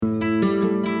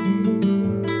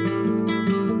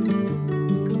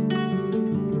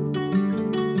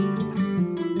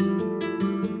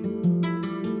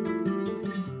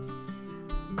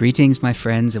Greetings, my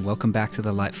friends, and welcome back to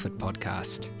the Lightfoot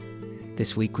Podcast.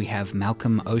 This week we have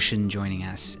Malcolm Ocean joining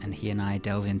us, and he and I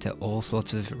delve into all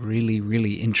sorts of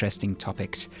really interesting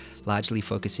topics, largely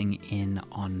focusing in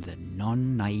on the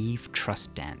non-naive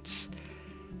trust dance.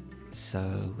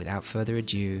 So, without further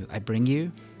ado, I bring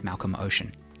you Malcolm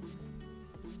Ocean.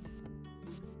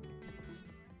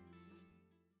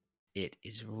 It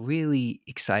is really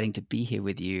exciting to be here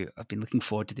with you. I've been looking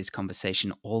forward to this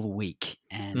conversation all week,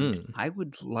 and I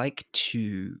would like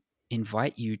to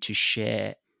invite you to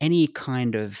share any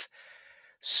kind of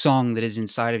song that is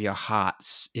inside of your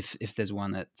hearts, if there's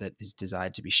one that is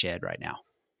desired to be shared right now.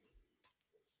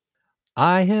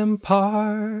 I am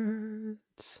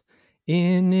parts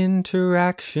in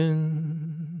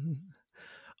interaction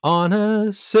on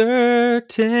a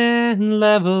certain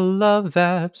level of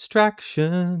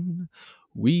abstraction.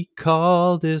 We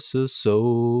call this a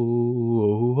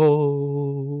soul.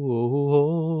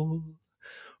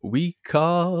 We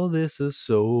call this a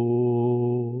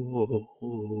soul.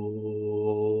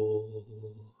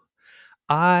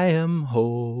 I am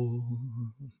whole.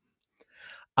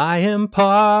 I am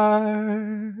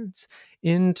parts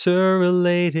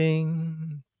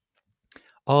interrelating.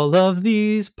 All of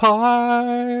these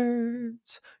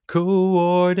parts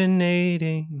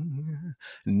coordinating,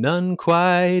 none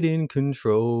quite in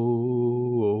control,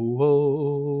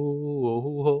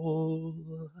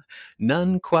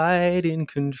 none quite in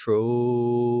control.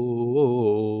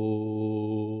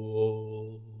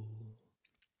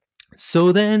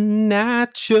 So then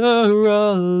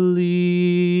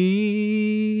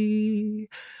naturally,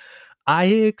 I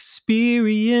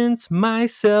experience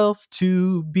myself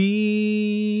to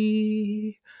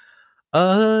be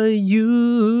a unit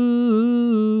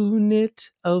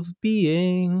of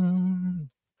being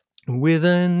with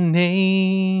a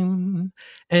name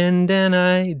and an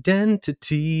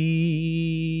identity.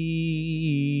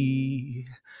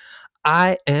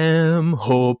 I am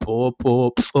hope.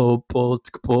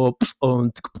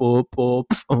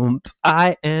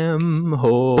 I am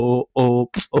hope.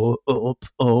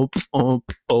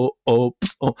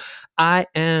 I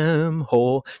am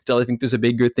whole. Still, I think there's a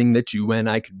bigger thing that you and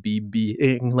I could be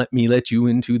being. Let me let you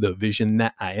into the vision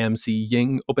that I am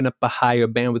seeing. Open up a higher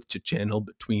bandwidth to channel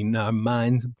between our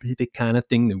minds. Be the kind of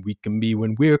thing that we can be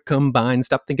when we're combined.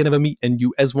 Stop thinking of a me and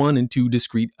you as one and two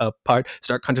discrete apart.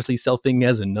 Start consciously selfing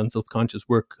as an unself-conscious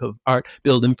work of art.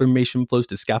 Build information flows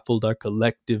to scaffold our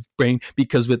collective brain,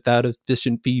 because without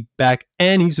efficient feedback,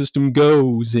 any system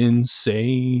goes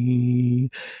insane.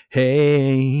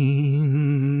 Hey,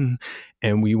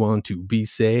 and we want to be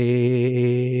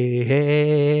safe.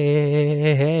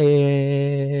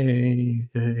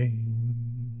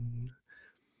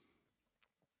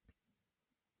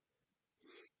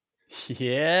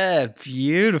 Yeah,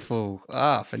 beautiful.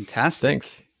 Ah, fantastic.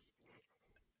 Thanks.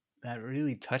 That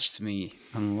really touched me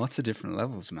on lots of different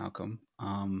levels, Malcolm.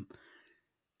 I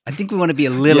think we want to be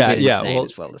a little bit insane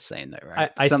as well as sane, though,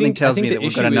 right? I Something think tells me the that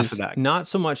we've got issue enough is of that. not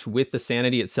so much with the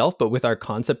sanity itself, but with our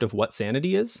concept of what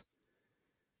sanity is.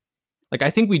 Like, I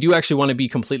think we do actually want to be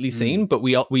completely sane, but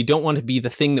we don't want to be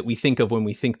the thing that we think of when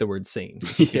we think the word sane.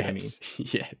 You see what I mean?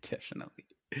 Yeah,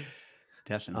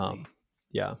 definitely.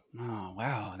 Yeah. Oh,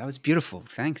 wow. That was beautiful.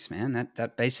 Thanks, man.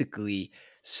 That basically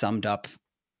summed up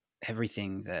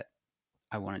everything that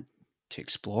I wanted to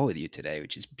explore with you today,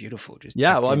 which is beautiful. Just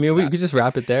yeah. Well, I mean, we could just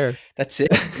wrap it there. That's it.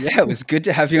 Yeah, it was good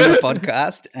to have you on the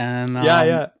podcast. And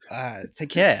take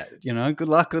care. Good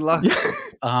luck.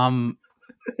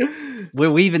 We're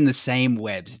weaving the same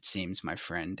webs, it seems, my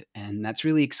friend, and that's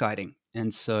really exciting.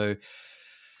 And so,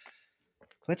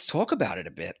 let's talk about it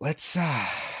a bit. Let's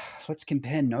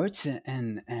compare notes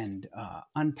and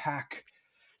unpack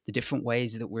the different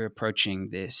ways that we're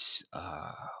approaching this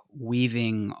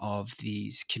weaving of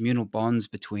these communal bonds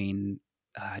between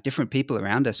different people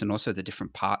around us, and also the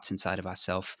different parts inside of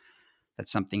ourselves.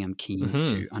 That's something I'm keen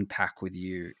to unpack with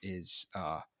you. Is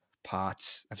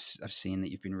parts I've seen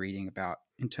that you've been reading about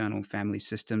internal family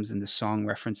systems, and the song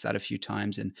referenced that a few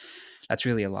times, and that's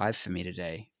really alive for me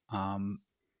today.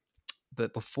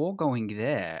 But before going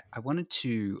there, I wanted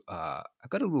to I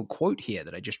got a little quote here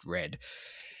that I just read.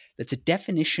 That's a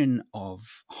definition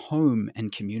of home and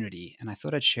community, and I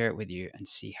thought I'd share it with you and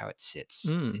see how it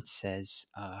sits. It says,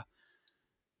 a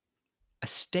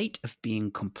state of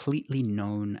being completely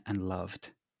known and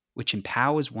loved, which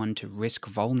empowers one to risk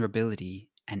vulnerability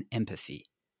and empathy.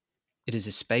 It is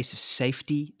a space of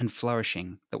safety and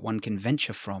flourishing that one can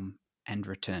venture from and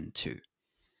return to.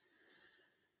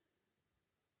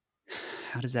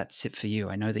 How does that sit for you?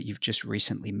 I know that you've just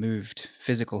recently moved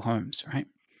physical homes, right?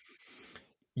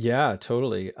 Yeah,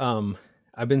 totally.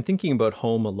 I've been thinking about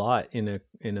home a lot in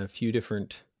a few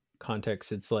different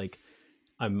context, it's like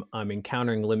I'm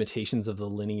encountering limitations of the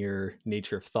linear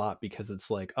nature of thought, because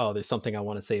it's like, oh, there's something I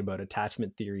want to say about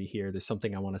attachment theory here. There's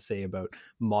something I want to say about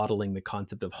modeling the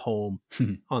concept of home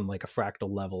on like a fractal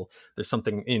level. There's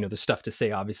something, there's stuff to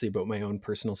say obviously about my own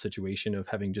personal situation of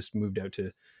having just moved out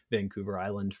to Vancouver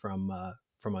Island from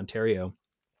Ontario.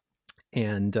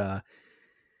 And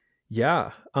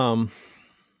yeah,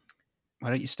 Why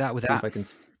don't you start with see that? if I can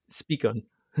speak on.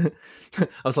 I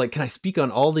was like, can I speak on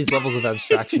all these levels of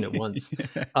abstraction at once?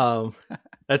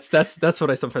 That's what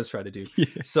I sometimes try to do.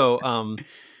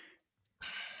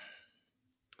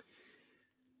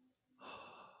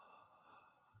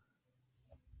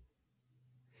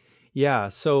 Yeah.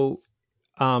 So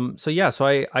yeah, so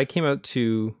I came out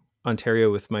to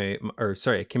Ontario with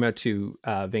I came out to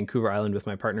Vancouver Island with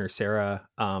my partner Sarah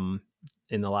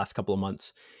in the last couple of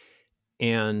months,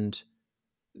 and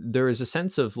there is a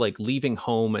sense of like leaving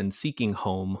home and seeking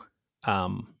home,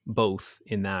 both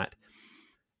in that.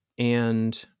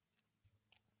 And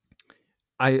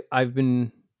I've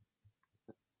been,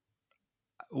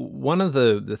 one of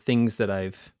the things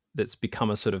that's become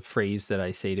a sort of phrase that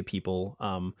I say to people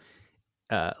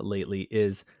lately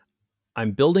is,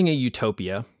 I'm building a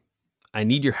utopia. I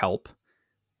need your help.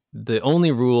 The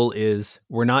only rule is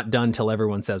we're not done till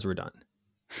everyone says we're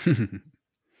done.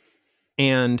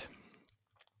 And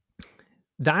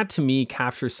that to me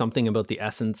captures something about the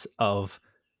essence of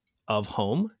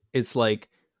home. It's like,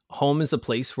 home is a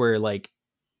place where, like,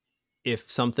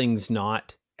 if something's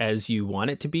not as you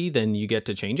want it to be, then you get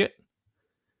to change it.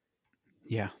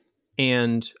 Yeah.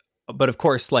 And but of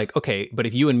course, like, okay, but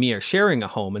if you and me are sharing a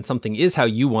home and something is how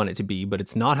you want it to be, but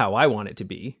it's not how I want it to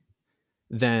be,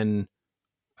 then,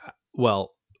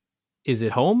 well, is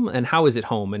it home? And how is it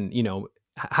home? And,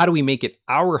 how do we make it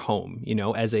our home,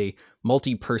 as a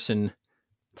multi-person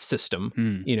system,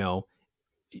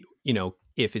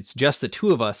 if it's just the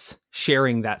two of us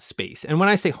sharing that space. And when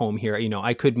I say home here,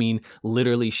 I could mean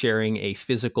literally sharing a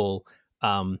physical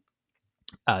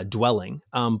dwelling.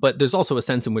 But there's also a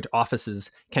sense in which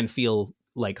offices can feel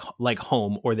like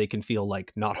home, or they can feel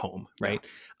like not home, right?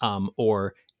 Yeah.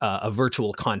 Or a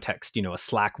virtual context, a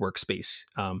Slack workspace.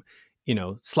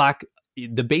 Slack,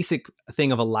 the basic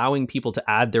thing of allowing people to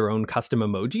add their own custom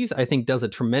emojis, I think does a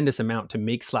tremendous amount to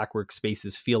make Slack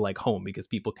workspaces feel like home, because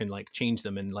people can like change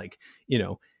them and like,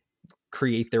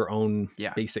 create their own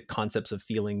basic concepts of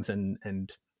feelings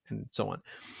and so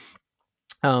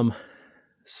on.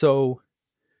 So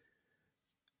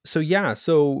yeah,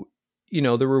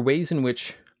 there were ways in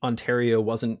which Ontario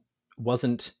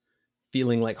wasn't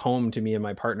feeling like home to me and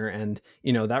my partner, and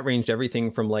that ranged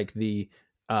everything from like the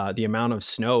amount of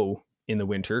snow in the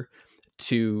winter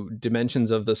to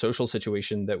dimensions of the social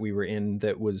situation that we were in,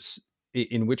 that was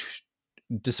in which,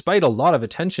 despite a lot of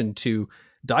attention to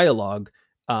dialogue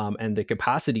and the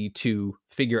capacity to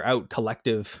figure out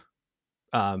collective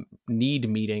need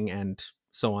meeting and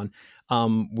so on,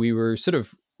 we were sort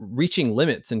of reaching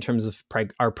limits in terms of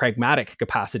our pragmatic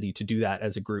capacity to do that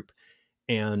as a group.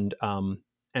 And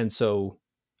so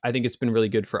I think it's been really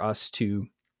good for us to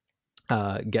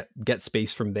get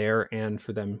space from there, and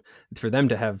for them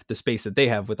to have the space that they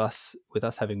have with us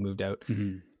having moved out.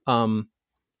 Mm-hmm.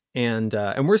 And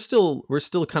we're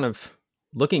still kind of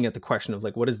looking at the question of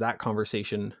like, what does that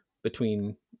conversation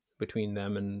between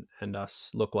them and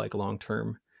us look like long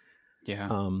term?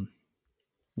 Yeah.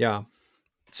 Yeah.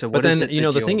 So but then,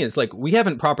 the thing is, like, we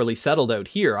haven't properly settled out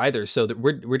here either. So that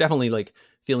we're definitely like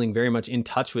feeling very much in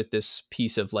touch with this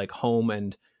piece of like home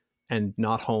and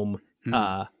not home,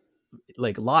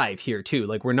 like live here too.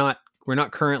 Like we're not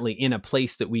currently in a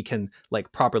place that we can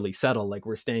like properly settle. Like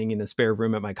we're staying in a spare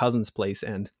room at my cousin's place,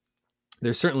 and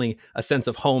there's certainly a sense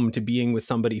of home to being with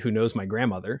somebody who knows my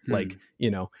grandmother, like,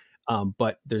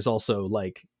 but there's also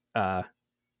like,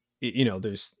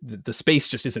 there's the space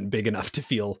just isn't big enough to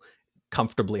feel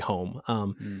comfortably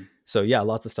home. So yeah,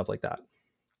 lots of stuff like that.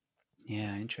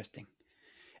 Yeah, interesting.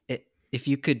 If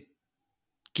you could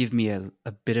give me a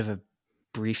bit of a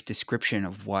brief description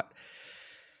of what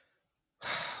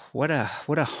a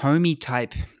homey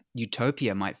type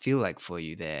utopia might feel like for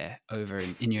you there over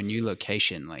in your new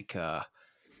location, like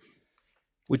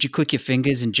would you click your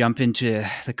fingers and jump into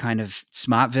the kind of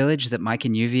smart village that Mike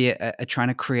and Yuvi are trying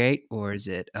to create, or is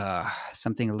it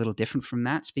something a little different from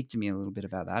that? Speak to me a little bit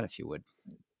about that, if you would.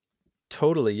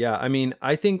 Totally, yeah. I mean,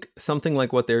 I think something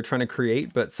like what they're trying to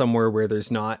create, but somewhere where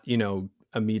there's not,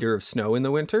 a meter of snow in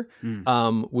the winter,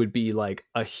 would be like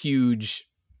a huge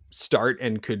start,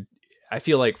 and I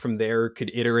feel like from there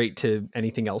could iterate to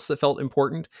anything else that felt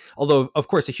important. Although, of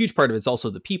course, a huge part of it's also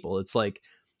the people. It's like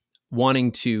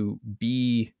wanting to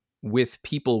be with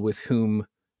people with whom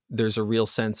there's a real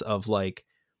sense of like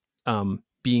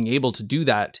being able to do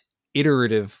that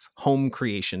iterative home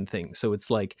creation thing. So it's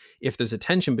like, if there's a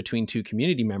tension between two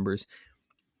community members,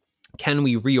 can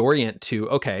we reorient to,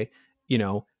 okay, you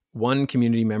know, one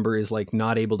community member is like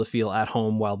not able to feel at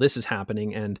home while this is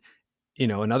happening, and you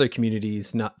know, another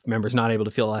community's not members not able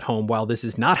to feel at home while this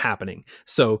is not happening.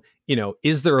 So, you know,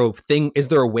 is there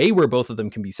a way where both of them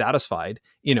can be satisfied,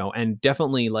 you know? And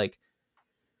definitely like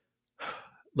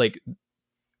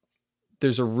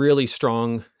there's a really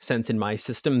strong sense in my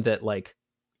system that like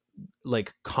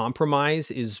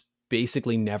compromise is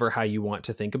basically never how you want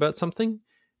to think about something.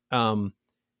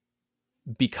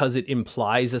 Because it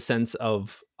implies a sense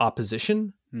of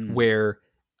opposition where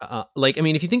like, I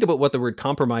mean, if you think about what the word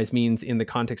compromise means in the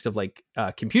context of like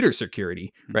computer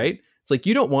security, right? It's like,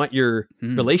 you don't want your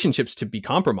relationships to be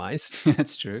compromised.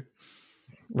 That's true.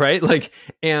 Right. Like,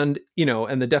 and, you know,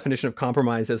 and the definition of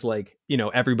compromise is like, you know,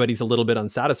 everybody's a little bit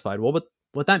unsatisfied. Well, but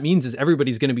what that means is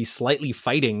everybody's going to be slightly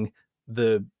fighting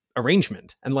the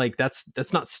arrangement. And like,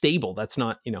 that's not stable. That's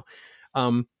not, you know,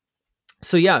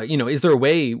 so yeah, you know, is there a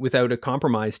way without a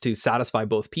compromise to satisfy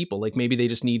both people? Like maybe they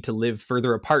just need to live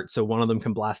further apart, so one of them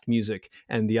can blast music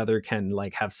and the other can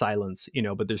like have silence, you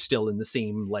know, but they're still in the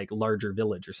same like larger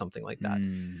village or something like that.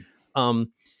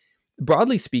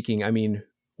 Broadly speaking, I mean,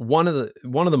 one of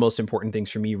the most important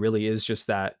things for me really is just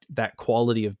that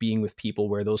quality of being with people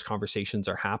where those conversations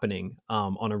are happening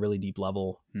on a really deep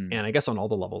level, and I guess on all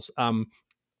the levels.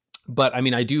 But I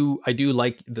mean, I do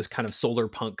like this kind of solar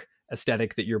punk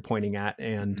aesthetic that you're pointing at,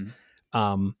 and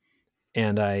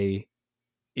and I,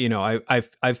 you know,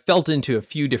 I've felt into a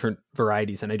few different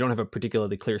varieties, and I don't have a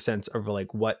particularly clear sense of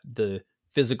like what the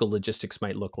physical logistics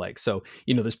might look like. So,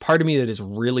 you know, there's part of me that is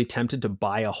really tempted to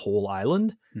buy a whole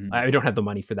island. I don't have the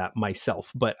money for that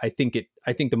myself, but I think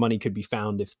the money could be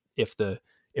found if the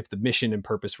mission and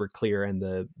purpose were clear and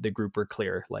the group were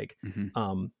clear. Like,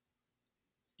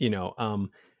 you know,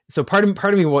 so part of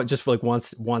me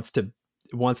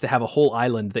wants to have a whole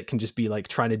island that can just be like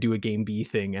trying to do a game B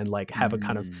thing and like have a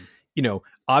kind of, you know,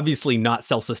 obviously not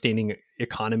self-sustaining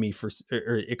economy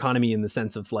or economy in the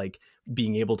sense of like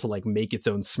being able to like make its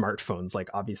own smartphones, like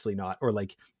obviously not, or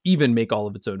like even make all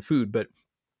of its own food, but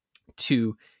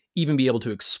to even be able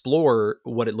to explore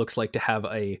what it looks like to have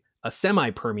a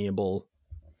semi-permeable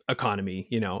economy,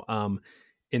 you know,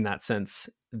 in that sense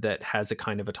that has a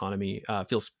kind of autonomy,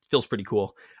 feels pretty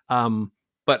cool.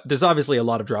 But there's obviously a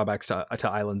lot of drawbacks to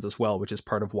islands as well, which is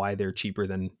part of why they're cheaper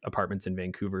than apartments in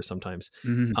Vancouver sometimes,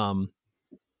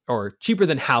 or cheaper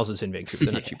than houses in Vancouver.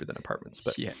 They're not cheaper than apartments,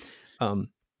 but yeah.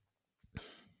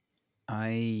 When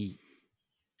I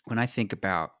think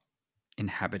about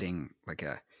inhabiting like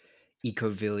a eco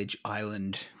village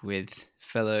island with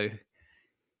fellow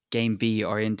game B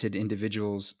oriented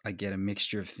individuals, I get a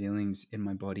mixture of feelings in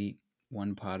my body.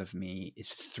 One part of me is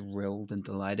thrilled and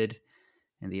delighted,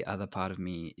 and the other part of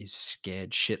me is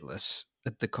scared shitless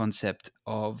at the concept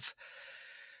of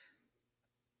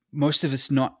most of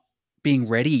us not being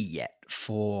ready yet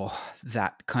for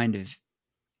that kind of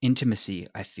intimacy,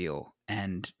 I feel,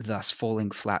 and thus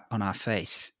falling flat on our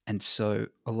face. And so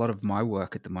a lot of my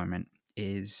work at the moment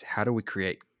is how do we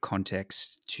create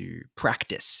context to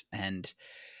practice and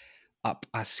up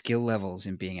our skill levels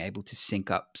in being able to sync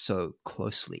up so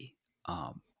closely.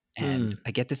 And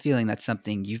I get the feeling that's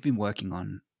something you've been working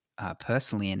on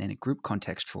personally and in a group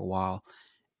context for a while.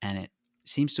 And it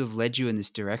seems to have led you in this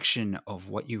direction of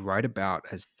what you write about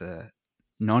as the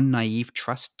non-naive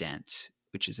trust dance,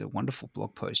 which is a wonderful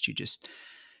blog post you just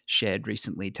shared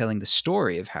recently telling the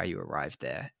story of how you arrived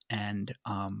there. And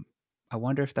I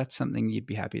wonder if that's something you'd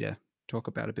be happy to talk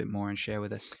about a bit more and share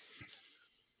with us.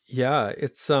 Yeah,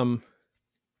 it's an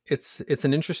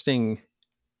interesting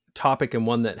topic, and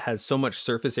one that has so much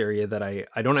surface area that I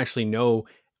don't actually know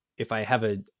if I have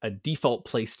a default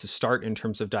place to start in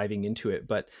terms of diving into it,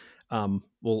 but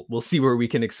we'll see where we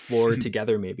can explore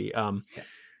together maybe. I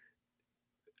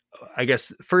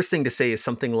guess first thing to say is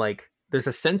something like there's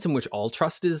a sense in which all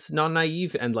trust is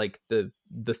non-naive, and like the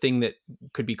thing that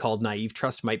could be called naive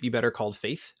trust might be better called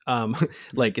faith.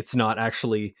 Like it's not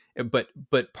actually, but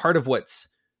part of what's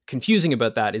confusing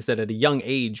about that is that at a young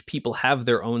age, people have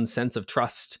their own sense of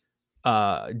trust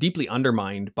deeply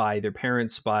undermined by their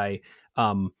parents, by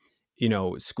you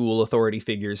know, school authority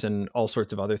figures, and all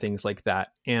sorts of other things like that.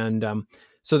 And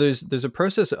so there's a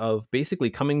process of basically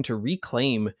coming to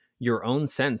reclaim your own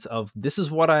sense of, this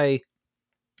is what I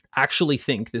actually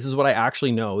think, this is what I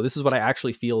actually know, this is what I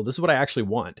actually feel, this is what I actually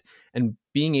want, and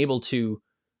being able to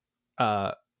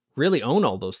really own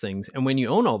all those things. And when you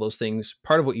own all those things,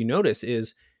 part of what you notice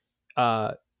is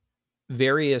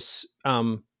various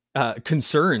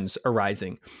concerns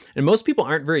arising, and most people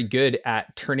aren't very good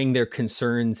at turning their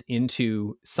concerns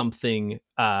into something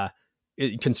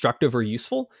constructive or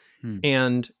useful.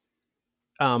 And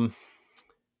um,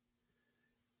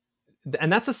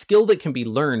 and that's a skill that can be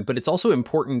learned, but it's also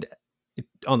important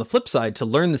on the flip side to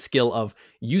learn the skill of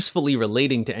usefully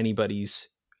relating to anybody's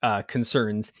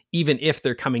concerns, even if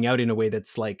they're coming out in a way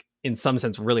that's like, in some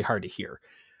sense, really hard to hear.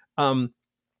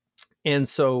 And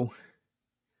so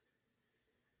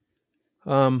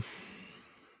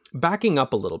backing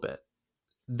up a little bit,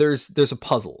 there's a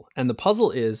puzzle, and the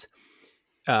puzzle is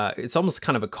it's almost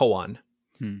kind of a koan.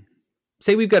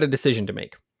 Say we've got a decision to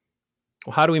make.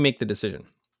 Well, how do we make the decision?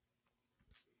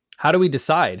 How do we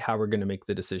decide how we're going to make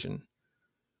the decision?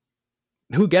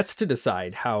 Who gets to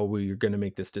decide how we're going to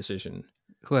make this decision?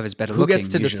 Whoever's better who looking. Gets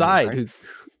to usually, decide?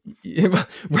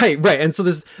 Right? Right. And so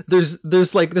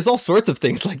there's all sorts of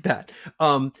things like that.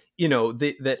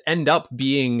 That end up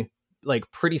being like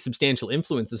pretty substantial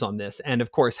influences on this. And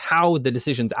of course, how the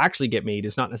decisions actually get made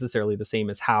is not necessarily the same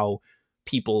as how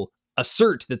people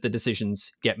assert that the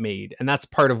decisions get made. And that's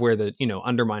part of where the,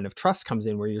 undermine of trust comes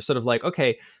in, where you're sort of like,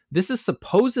 okay, this is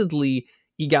supposedly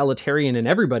egalitarian and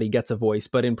everybody gets a voice,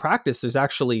 but in practice, there's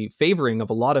actually favoring of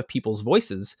a lot of people's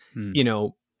voices,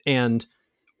 and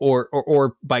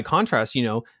or by contrast,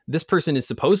 this person is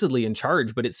supposedly in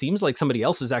charge, but it seems like somebody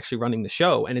else is actually running the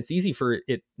show, and it's easy for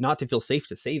it not to feel safe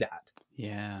to say that.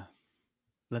 Yeah.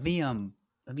 Let me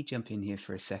jump in here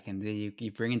for a second.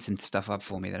 You bring in some stuff up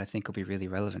for me that I think will be really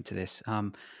relevant to this.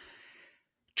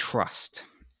 Trust.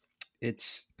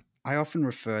 I often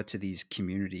refer to these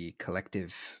community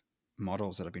collective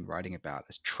models that I've been writing about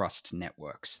as trust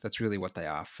networks. That's really what they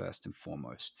are first and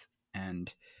foremost.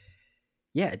 And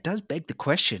yeah, it does beg the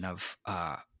question of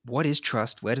what is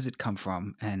trust? Where does it come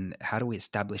from? And how do we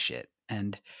establish it?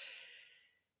 And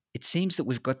it seems that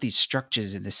we've got these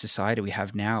structures in this society we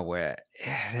have now where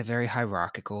they're very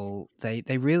hierarchical.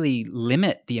 They really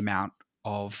limit the amount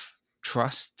of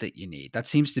trust that you need. That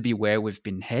seems to be where we've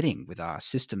been heading with our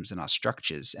systems and our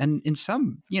structures. And in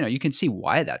some, you can see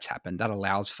why that's happened. That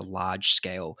allows for large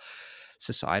scale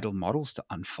societal models to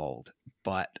unfold.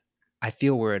 But I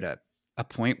feel we're at a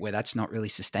point where that's not really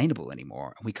sustainable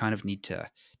anymore. We kind of need to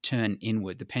turn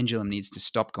inward. The pendulum needs to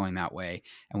stop going that way,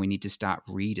 and we need to start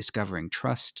rediscovering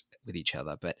trust with each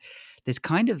other. But there's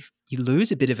you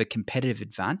lose a bit of a competitive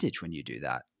advantage when you do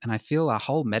that. And I feel our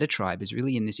whole meta tribe is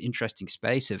really in this interesting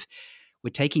space of we're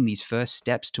taking these first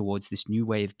steps towards this new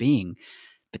way of being,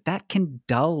 but that can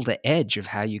dull the edge of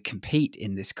how you compete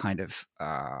in this kind of,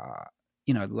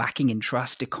 lacking in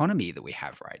trust economy that we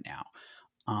have right now.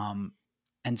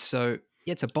 And so,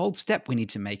 yeah, it's a bold step we need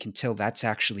to make until that's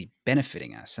actually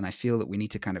benefiting us. And I feel that we need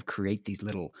to kind of create these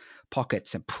little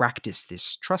pockets and practice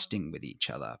this trusting with each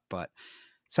other. But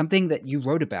something that you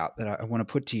wrote about that I want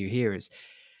to put to you here is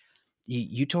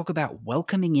you talk about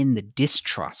welcoming in the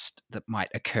distrust that might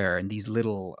occur in these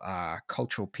little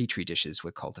cultural petri dishes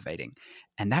we're cultivating.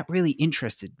 And that really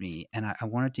interested me. And I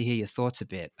wanted to hear your thoughts a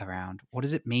bit around what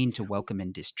does it mean to welcome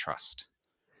in distrust?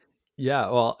 Yeah,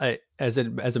 well, as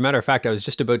a matter of fact, I was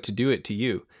just about to do it to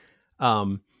you.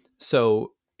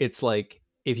 So it's like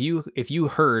if you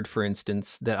heard, for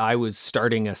instance, that I was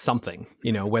starting a something,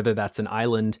 whether that's an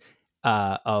island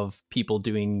of people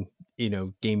doing,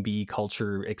 Game B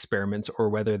culture experiments, or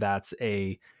whether that's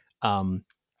whether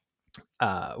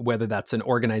that's an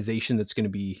organization that's going to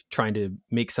be trying to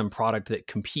make some product that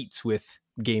competes with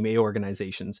Game A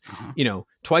organizations,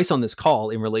 twice on this call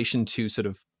in relation to sort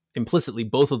of implicitly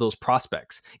both of those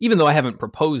prospects, even though I haven't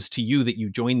proposed to you that you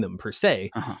join them per se,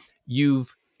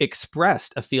 you've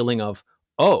expressed a feeling of,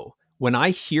 oh, when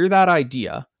I hear that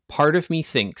idea, part of me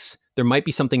thinks there might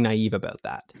be something naive about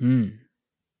that. Do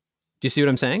you see what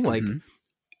I'm saying? Like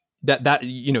that,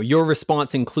 your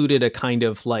response included a kind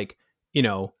of like,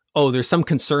 oh, there's some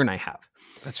concern I have.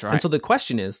 That's right. And so the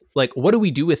question is like, what do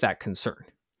we do with that concern?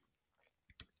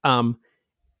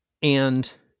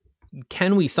 And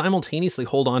can we simultaneously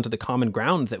hold on to the common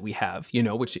ground that we have,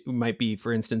 which might be,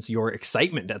 for instance, your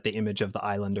excitement at the image of the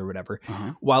island or whatever,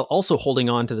 while also holding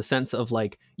on to the sense of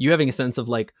like, you having a sense of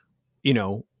like,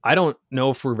 I don't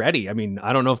know if we're ready. I mean,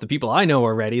 I don't know if the people I know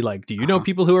are ready. Like, do you know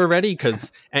people who are ready?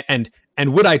 Because, and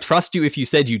would I trust you if you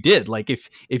said you did? Like, if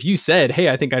you said, hey,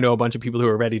 I think I know a bunch of people who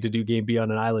are ready to do Game B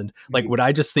on an island, like, would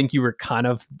I just think you were kind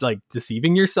of like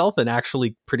deceiving yourself and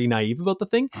actually pretty naive about the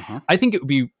thing? I think it would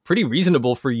be pretty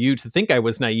reasonable for you to think I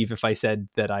was naive if I said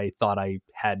that I thought I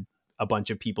had a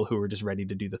bunch of people who were just ready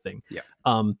to do the thing. Yeah.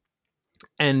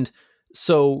 And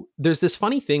So there's this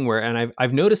funny thing where, and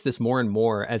I've noticed this more and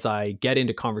more as I get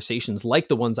into conversations like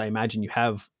the ones I imagine you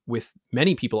have with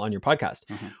many people on your podcast.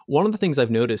 One of the things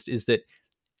I've noticed is that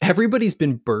everybody's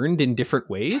been burned in different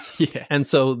ways. Yeah. And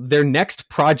so their next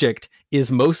project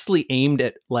is mostly aimed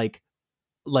at like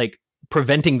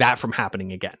preventing that from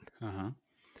happening again.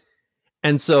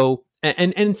 And so,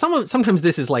 and sometimes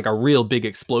this is like a real big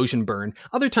explosion burn.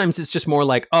 Other times it's just more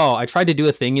like, oh, I tried to do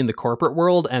a thing in the corporate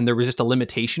world and there was just a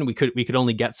limitation. We could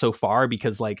only get so far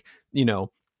because, like, you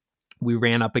know, we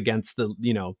ran up against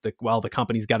the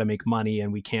company's got to make money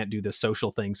and we can't do this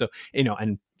social thing. So, you know,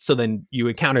 and so then you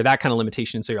encounter that kind of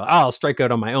limitation. So you're like, oh, I'll strike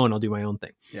out on my own. I'll do my own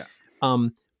thing. Yeah.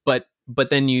 But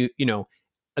then you know,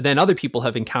 then other people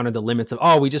have encountered the limits of,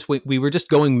 oh, we were just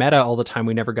going meta all the time.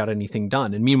 We never got anything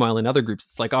done. And meanwhile, in other groups,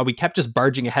 it's like, oh, we kept just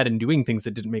barging ahead and doing things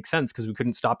that didn't make sense because we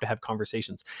couldn't stop to have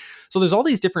conversations. So there's all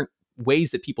these different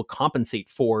ways that people compensate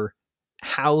for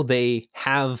how they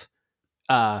have,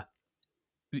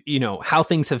 you know, how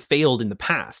things have failed in the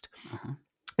past.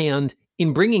 And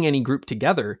in bringing any group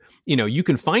together, you know, you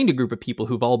can find a group of people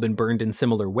who've all been burned in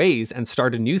similar ways and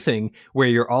start a new thing where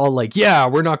you're all like, yeah,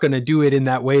 we're not going to do it in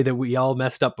that way that we all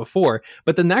messed up before.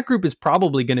 But then that group is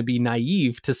probably going to be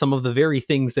naive to some of the very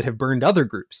things that have burned other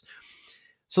groups.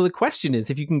 So the question is,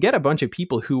 if you can get a bunch of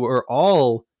people who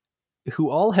all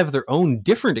have their own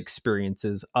different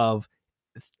experiences of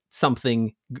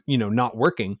something, you know, not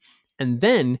working, and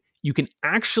then you can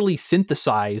actually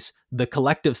synthesize the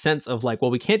collective sense of like,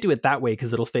 well, we can't do it that way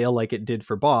because it'll fail like it did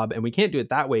for Bob, and we can't do it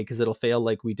that way because it'll fail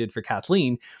like we did for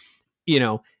Kathleen, you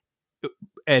know,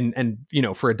 and you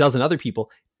know, for a dozen other people.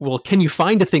 Well, can you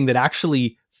find a thing that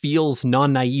actually feels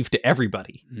non-naive to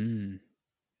everybody?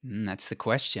 That's the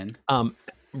question.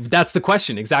 That's the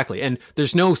question, exactly. And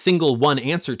there's no single one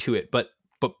answer to it, but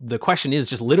the question is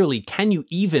just literally, can you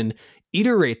even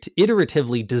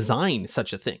iteratively design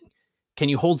such a thing? Can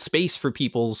you hold space for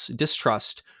people's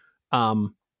distrust,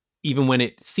 even when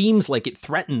it seems like it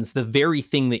threatens the very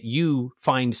thing that you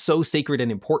find so sacred and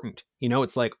important? You know,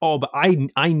 it's like, oh, but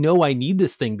I know I need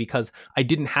this thing because I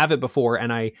didn't have it before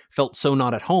and I felt so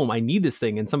not at home. I need this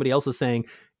thing. And somebody else is saying,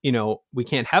 you know, we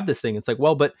can't have this thing. It's like,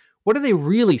 well, but what are they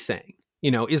really saying?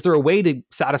 You know, is there a way to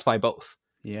satisfy both?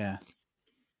 Yeah.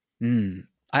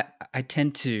 I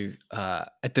tend to,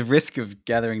 at the risk of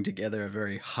gathering together a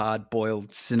very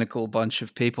hard-boiled, cynical bunch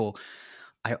of people,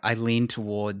 I lean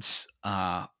towards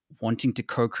wanting to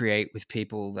co-create with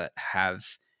people that have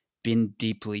been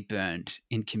deeply burned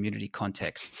in community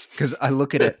contexts. Because I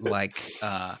look at it like,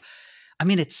 I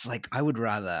mean, it's like I would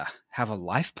rather have a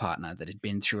life partner that had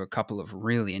been through a couple of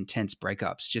really intense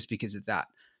breakups, just because of that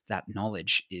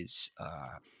knowledge is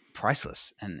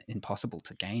priceless and impossible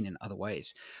to gain in other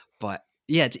ways. But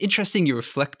yeah, it's interesting you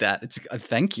reflect that. It's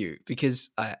thank you,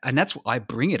 because and that's I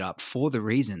bring it up for the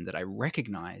reason that I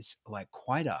recognize like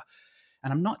and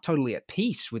I'm not totally at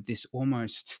peace with this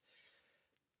almost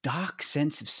dark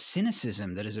sense of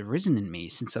cynicism that has arisen in me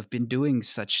since I've been doing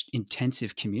such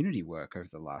intensive community work over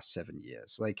the last 7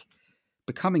 years. Like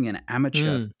becoming an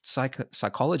amateur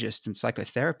psychologist and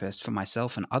psychotherapist for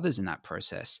myself and others in that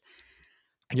process,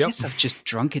 I guess I've just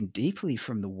drunken deeply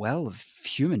from the well of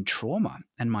human trauma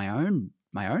and my own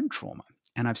trauma.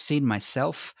 And I've seen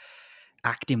myself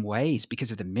act in ways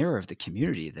because of the mirror of the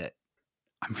community that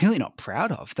I'm really not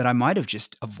proud of, that I might have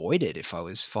just avoided if I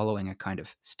was following a kind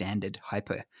of standard,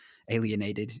 hyper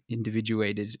alienated,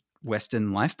 individuated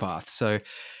Western life path. So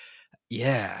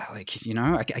yeah, like, you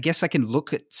know, I guess I can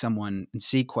look at someone and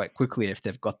see quite quickly if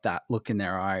they've got that look in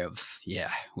their eye of,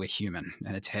 yeah, we're human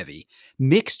and it's heavy,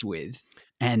 mixed with,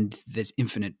 and there's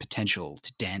infinite potential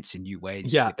to dance in new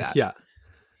ways with that. Yeah.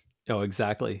 Oh,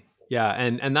 exactly. Yeah.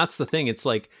 And that's the thing. It's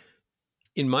like,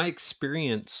 in my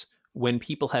experience, when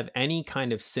people have any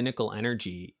kind of cynical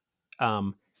energy,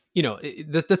 you know,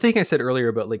 the thing I said earlier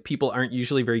about like people aren't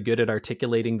usually very good at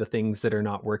articulating the things that are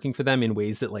not working for them in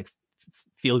ways that like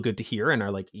feel good to hear and are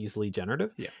like easily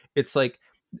generative. Yeah. It's like,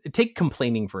 take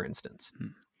complaining, for instance.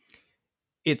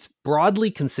 It's broadly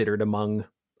considered among,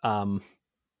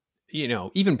 you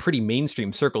know, even pretty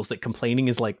mainstream circles that complaining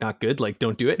is like not good, like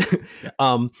don't do it.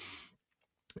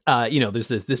 You know, there's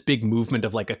this big movement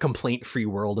of like a complaint-free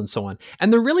world and so on.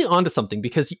 And they're really onto something,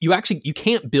 because you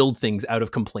can't build things out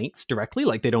of complaints directly.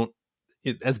 Like they don't,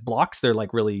 as blocks, they're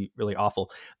like really, really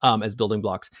awful as building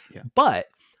blocks. Yeah. But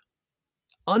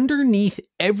underneath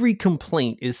every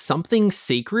complaint is something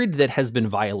sacred that has been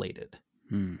violated.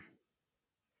 And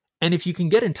if you can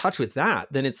get in touch with that,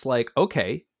 then it's like,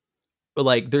 okay,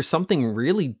 like there's something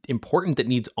really important that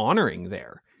needs honoring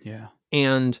there. Yeah.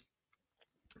 And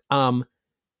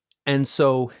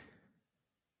so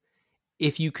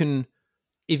if you can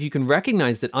if you can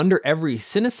recognize that under every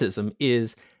cynicism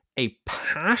is a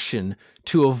passion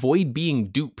to avoid being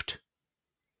duped.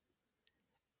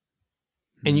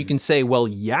 And you can say, well,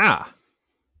 yeah,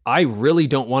 I really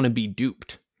don't want to be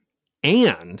duped.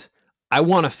 And I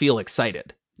want to feel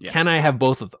excited. Yeah. Can I have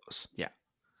both of those? Yeah.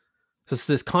 So it's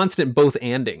this constant both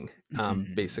anding,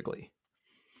 basically.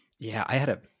 Yeah, I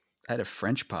had a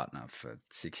French partner for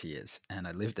 6 years, and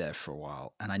I lived there for a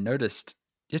while, and I noticed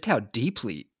just how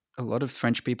deeply a lot of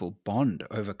French people bond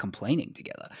over complaining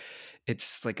together.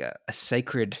 It's like a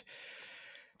sacred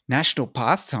national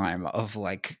pastime of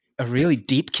like a really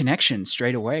deep connection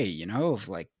straight away, you know, of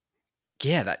like,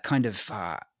 yeah, that kind of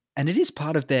and it is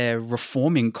part of their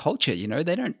reforming culture, you know.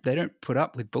 They don't put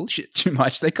up with bullshit too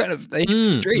much. They hit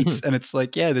the streets, and it's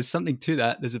like, yeah, there's something to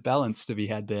that. There's a balance to be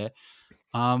had there.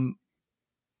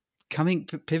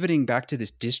 Pivoting back to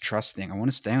this distrust thing, I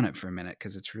want to stay on it for a minute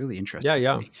because it's really interesting.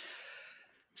 Yeah. To me.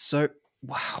 So,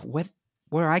 wow,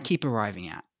 where I keep arriving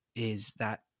at is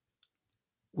that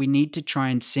we need to try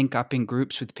and sync up in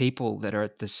groups with people that are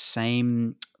at the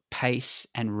same pace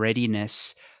and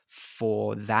readiness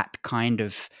for that kind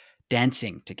of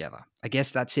dancing together. I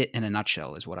guess that's it in a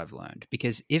nutshell, is what I've learned.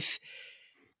 Because if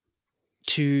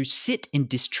to sit in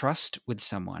distrust with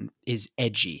someone is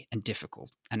edgy and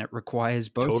difficult, and it requires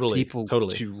both people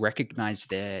to recognize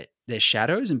their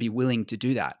shadows and be willing to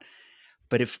do that.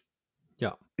 But if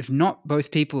not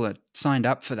both people are signed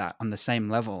up for that on the same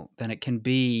level, then it can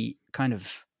be kind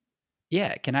of,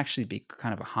 it can actually be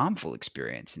kind of a harmful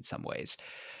experience in some ways.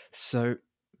 So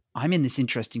I'm in this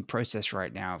interesting process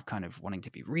right now of kind of wanting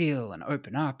to be real and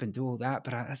open up and do all that.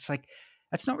 But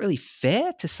that's not really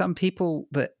fair to some people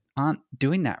that aren't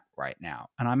doing that right now.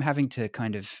 And I'm having to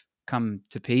kind of come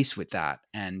to peace with that.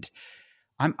 And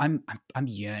I'm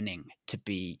yearning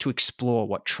to explore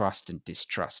what trust and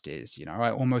distrust is. You know,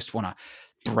 I almost want to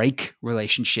break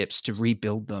relationships to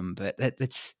rebuild them, but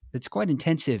it's quite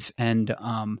intensive. And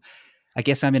I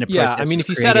guess I'm in a process. Yeah, I mean, if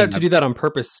you set out to do that on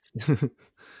purpose,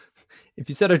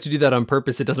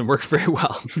 it doesn't work very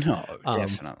well. No,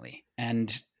 definitely.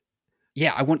 And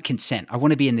yeah, I want consent. I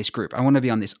want to be in this group. I want to be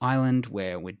on this island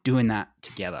where we're doing that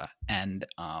together. And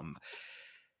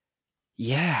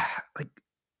yeah, like,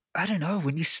 I don't know,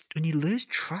 when you lose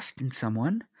trust in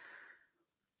someone,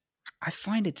 I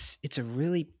find it's a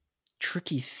really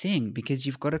tricky thing, because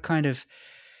you've got to kind of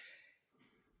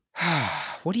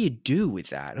what do you do with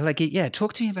that? Like,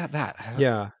 talk to me about that.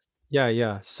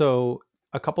 Yeah. So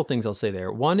a couple things I'll say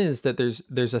there. One is that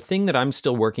there's a thing that I'm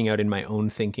still working out in my own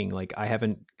thinking. Like I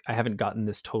haven't gotten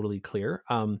this totally clear.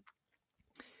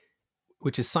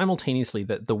 Which is simultaneously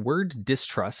that the word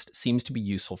distrust seems to be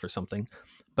useful for something,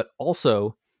 but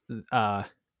also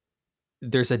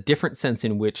there's a different sense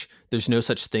in which there's no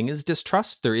such thing as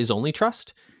distrust. There is only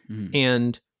trust.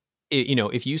 And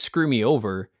if you screw me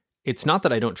over, it's not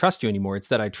that I don't trust you anymore. It's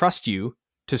that I trust you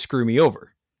to screw me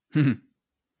over.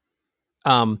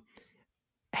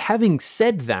 Having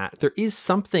said that, there is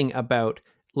something about,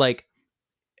 like,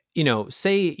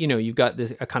 say, you've got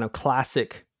a kind of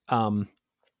classic,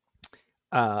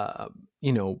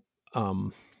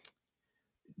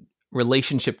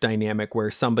 relationship dynamic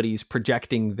where somebody's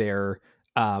projecting their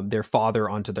father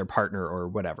onto their partner or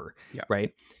whatever. Yeah.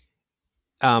 Right.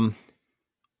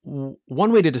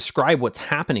 One way to describe what's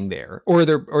happening there, or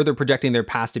they're projecting their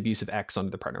past abusive ex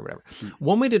onto the partner or whatever.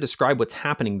 One way to describe what's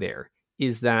happening there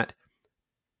is that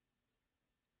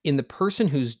in the person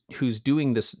who's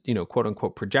doing this, quote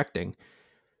unquote projecting,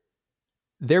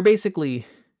 they're basically,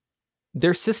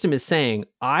 their system is saying,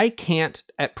 I can't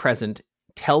at present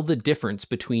tell the difference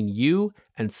between you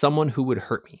and someone who would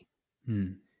hurt me.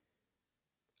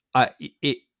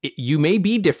 You may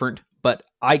be different, but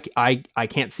I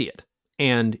can't see it.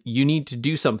 And you need to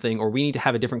do something, or we need to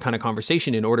have a different kind of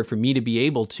conversation in order for me to be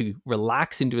able to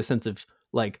relax into a sense of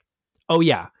like, oh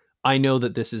yeah, I know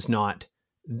that this is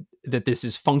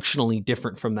functionally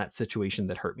different from that situation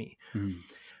that hurt me. And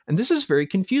this is very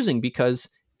confusing, because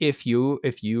if you're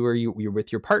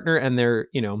with your partner and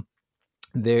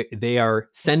they are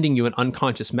sending you an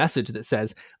unconscious message that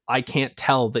says, I can't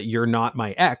tell that you're not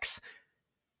my ex.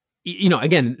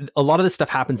 Again, a lot of this stuff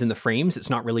happens in the frames. It's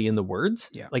not really in the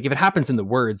words. Yeah. Like if it happens in the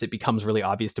words, it becomes really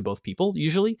obvious to both people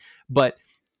usually. But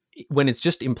when it's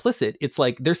just implicit, it's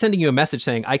like they're sending you a message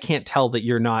saying, I can't tell that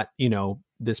you're not,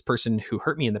 this person who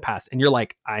hurt me in the past. And you're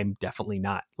like, I'm definitely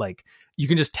not. Like, you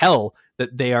can just tell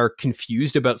that they are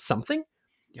confused about something.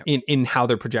 Yep. in how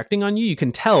they're projecting on you. You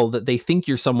can tell that they think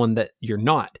you're someone that you're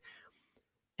not.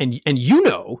 And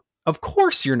of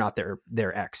course you're not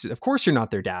their ex. Of course you're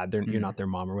not their dad. You're not their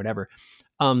mom or whatever.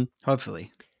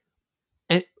 Hopefully.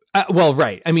 And well,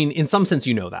 right. I mean, in some sense,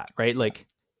 that, right? Like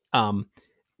Um,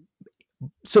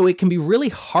 so it can be really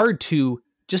hard to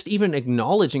just even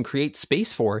acknowledge and create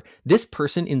space for this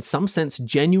person in some sense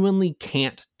genuinely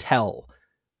can't tell.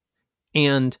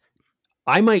 And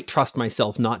I might trust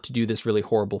myself not to do this really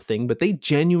horrible thing, but they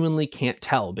genuinely can't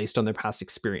tell based on their past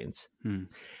experience. Hmm.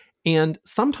 And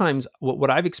sometimes what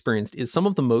I've experienced is some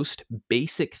of the most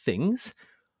basic things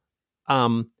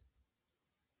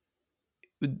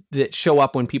that show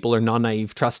up when people are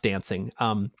non-naive trust dancing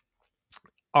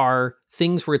are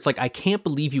things where it's like, I can't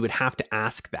believe you would have to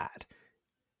ask that.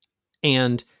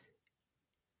 And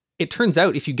it turns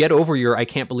out if you get over your I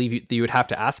can't believe that you would have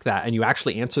to ask that and you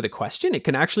actually answer the question, it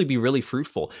can actually be really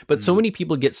fruitful. But so many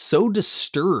people get so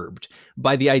disturbed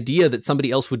by the idea that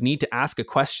somebody else would need to ask a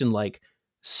question like,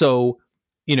 so,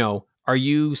 are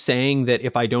you saying that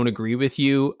if I don't agree with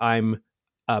you, I'm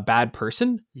a bad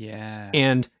person? Yeah.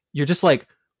 And you're just like,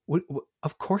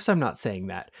 of course I'm not saying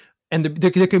that. And there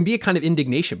can be a kind of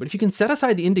indignation. But if you can set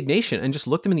aside the indignation and just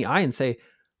look them in the eye and say,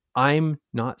 I'm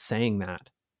not saying that.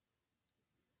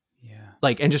 Yeah.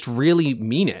 And just really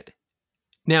mean it.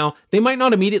 Now, they might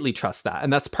not immediately trust that.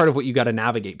 And that's part of what you got to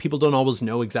navigate. People don't always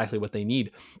know exactly what they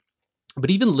need. But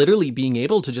even literally being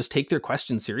able to just take their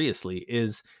question seriously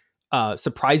is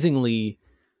surprisingly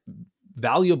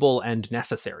valuable and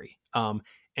necessary.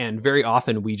 And very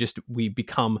often we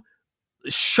become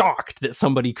shocked that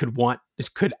somebody could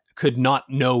not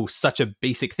know such a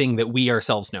basic thing that we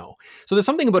ourselves know. So there's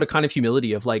something about a kind of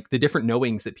humility of the different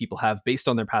knowings that people have based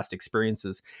on their past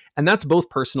experiences. And that's both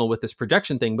personal with this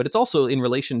projection thing, but it's also in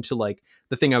relation to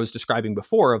the thing I was describing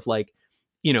before of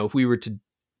if we were to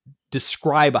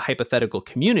describe a hypothetical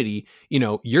community,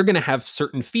 you're going to have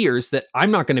certain fears that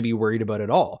I'm not going to be worried about at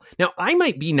all. Now, I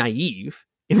might be naive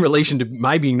in relation to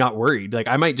my being not worried.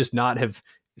 I might just not have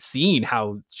seen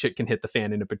how shit can hit the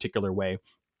fan in a particular way.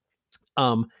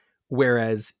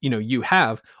 Whereas, you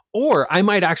have, or I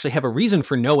might actually have a reason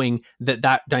for knowing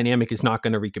that dynamic is not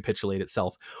going to recapitulate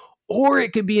itself. Or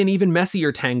it could be an even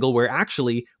messier tangle where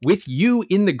actually with you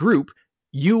in the group,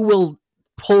 you will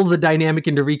pull the dynamic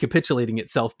into recapitulating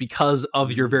itself because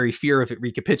of your very fear of it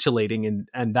recapitulating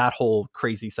and that whole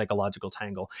crazy psychological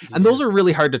tangle. Yeah. And those are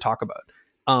really hard to talk about.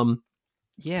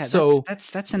 Yeah, so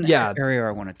that's an area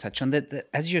I want to touch on. That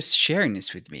as you're sharing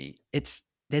this with me,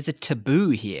 there's a taboo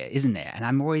here, isn't there? And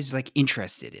I'm always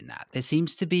interested in that. There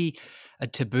seems to be a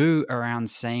taboo around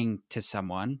saying to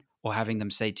someone or having them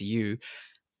say to you,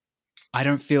 I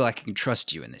don't feel like I can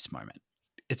trust you in this moment.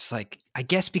 It's I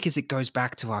guess because it goes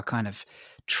back to our kind of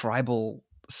tribal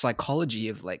psychology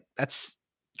of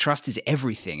trust is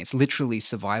everything. It's literally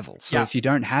survival. So if you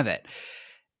don't have it,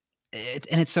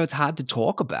 it's hard to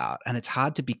talk about and it's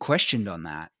hard to be questioned on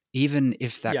that, even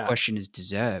if that question is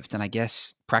deserved. And I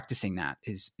guess practicing that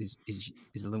is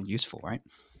a little useful, right?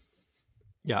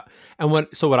 Yeah. And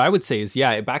what I would say is,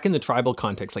 back in the tribal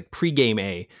context, pre-game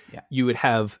A, you would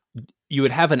have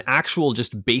an actual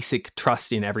just basic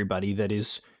trust in everybody that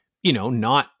is,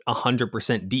 not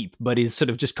 100% deep, but is sort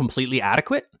of just completely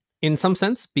adequate in some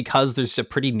sense, because there's a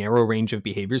pretty narrow range of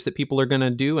behaviors that people are going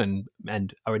to do and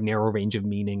a narrow range of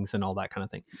meanings and all that kind of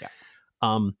thing. Yeah.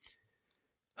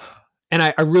 And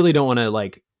I really don't want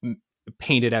to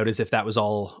paint it out as if that was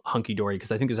all hunky dory,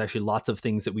 because I think there's actually lots of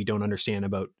things that we don't understand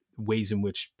about ways in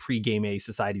which pre-game A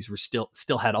societies were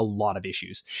still had a lot of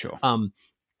issues. Sure.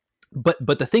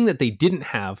 But the thing that they didn't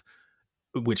have,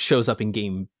 which shows up in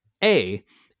game A,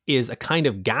 is a kind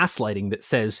of gaslighting that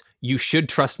says you should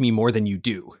trust me more than you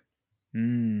do.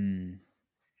 Mm.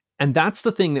 And that's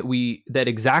the thing that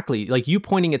exactly, you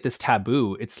pointing at this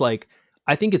taboo, it's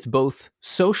I think it's both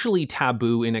socially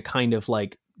taboo in a kind of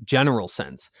general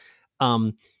sense.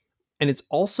 And it's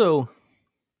also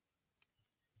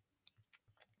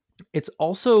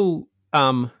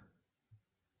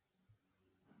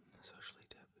socially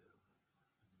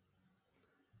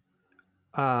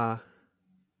taboo.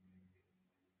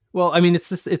 Well, I mean, it's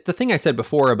the thing I said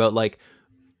before about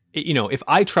if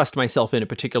I trust myself in a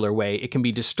particular way, it can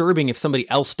be disturbing if somebody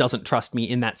else doesn't trust me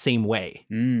in that same way.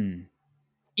 Mm.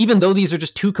 Even though these are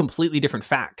just two completely different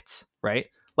facts, right?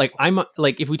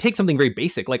 If we take something very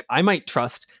basic, I might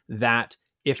trust that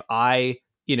if I,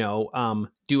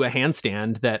 do a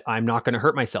handstand that I'm not going to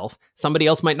hurt myself, somebody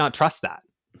else might not trust that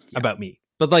about me.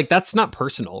 But that's not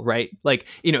personal, right?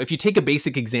 If you take a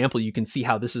basic example, you can see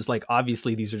how this is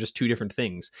obviously these are just two different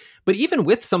things. But even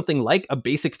with something like a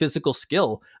basic physical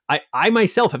skill, I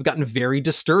myself have gotten very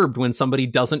disturbed when somebody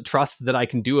doesn't trust that I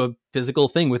can do a physical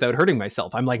thing without hurting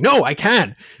myself. I'm like, no, I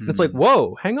can. And it's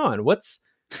whoa, hang on. What's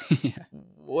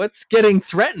getting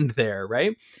threatened there,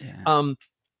 right? Yeah.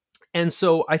 And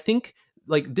so I think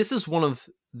this is one of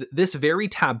this very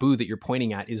taboo that you're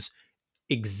pointing at is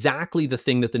exactly the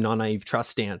thing that the non-naive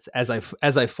trust stance, as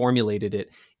I formulated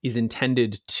it, is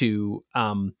intended to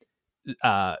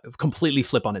completely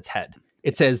flip on its head.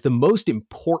 It says the most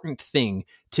important thing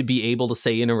to be able to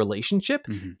say in a relationship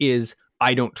is,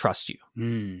 I don't trust you.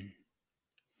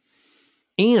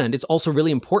 And it's also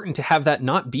really important to have that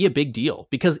not be a big deal,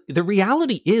 because the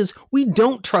reality is we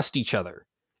don't trust each other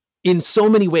in so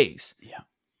many ways. Yeah.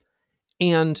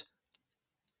 And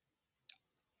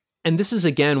this is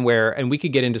again where, and we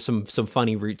could get into some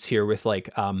funny roots here with like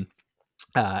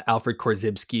Alfred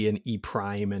Korzybski and E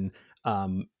Prime and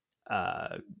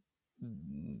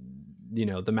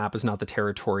the map is not the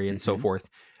territory and so forth.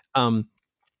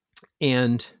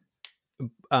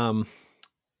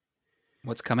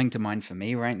 What's coming to mind for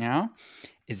me right now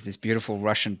is this beautiful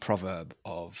Russian proverb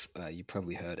of, you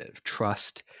probably heard it,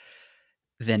 trust,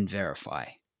 then verify.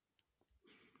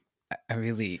 I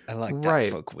like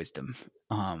that folk wisdom.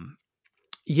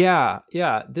 Yeah.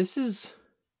 This is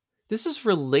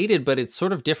related, but it's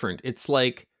sort of different. It's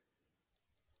like,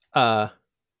 well,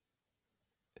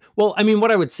 I mean, what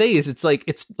I would say is it's like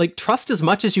trust as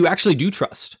much as you actually do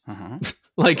trust.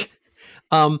 Like,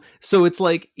 so it's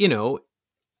like,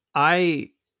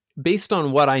 based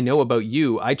on what I know about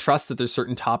you, I trust that there's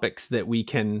certain topics that we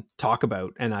can talk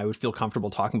about, and I would feel comfortable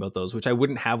talking about those, which I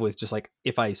wouldn't have with just like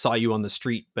if I saw you on the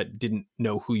street but didn't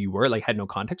know who you were, like had no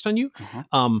context on you.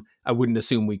 I wouldn't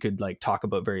assume we could like talk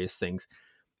about various things.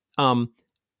 And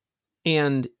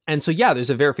so, yeah, there's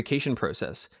a verification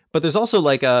process, but there's also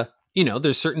like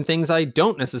there's certain things I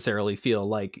don't necessarily feel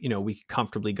like, we could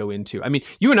comfortably go into. I mean,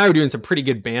 you and I were doing some pretty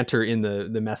good banter in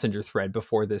the messenger thread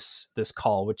before this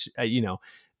call, which,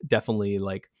 definitely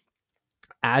like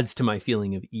adds to my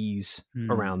feeling of ease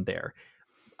around there.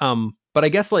 But I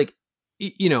guess like,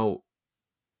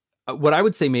 what I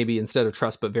would say maybe instead of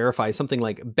trust, but verify, is something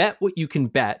like bet what you can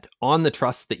bet on the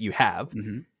trust that you have.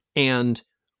 And,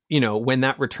 when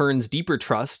that returns deeper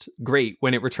trust, great.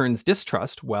 When it returns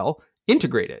distrust, well,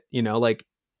 integrate it, like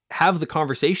have the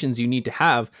conversations you need to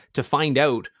have to find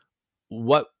out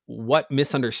what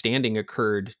misunderstanding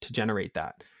occurred to generate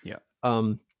that. Yeah.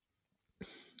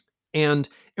 And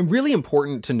really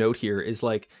important to note here is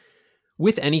like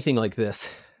with anything like this,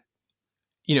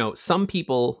 some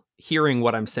people hearing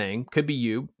what I'm saying, could be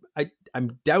you.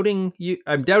 I'm doubting you.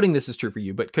 I'm doubting this is true for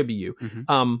you, but could be you.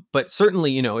 But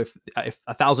certainly, if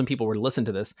 1,000 people were to listen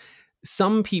to this,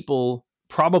 some people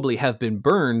probably have been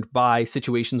burned by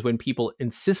situations when people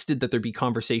insisted that there be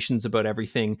conversations about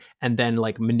everything and then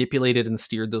like manipulated and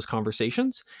steered those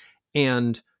conversations.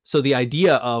 And so the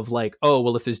idea of like, oh,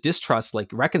 well, if there's distrust, like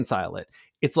reconcile it.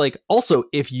 It's like, also,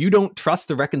 if you don't trust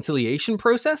the reconciliation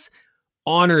process,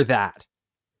 honor that.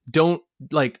 Don't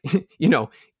like,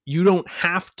 you don't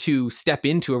have to step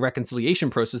into a reconciliation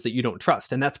process that you don't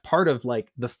trust. And that's part of like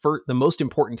the most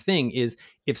important thing is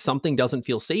if something doesn't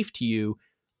feel safe to you,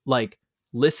 like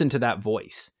listen to that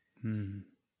voice,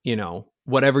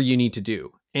 whatever you need to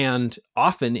do. And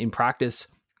often in practice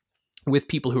with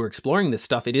people who are exploring this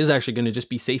stuff, it is actually going to just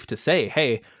be safe to say,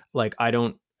 hey, like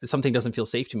something doesn't feel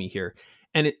safe to me here.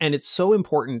 And it's so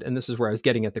important. And this is where I was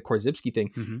getting at the Korzybski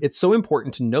thing. It's so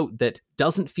important to note that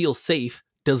doesn't feel safe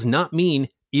does not mean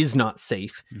is not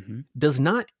safe, does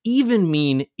not even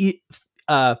mean it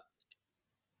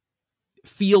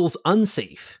feels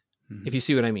unsafe, if you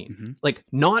see what I mean. Like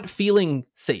not feeling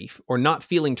safe or not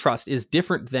feeling trust is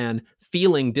different than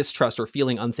feeling distrust or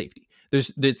feeling unsafety.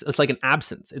 It's like an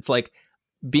absence. It's like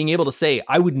being able to say,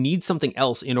 I would need something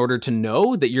else in order to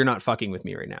know that you're not fucking with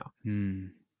me right now.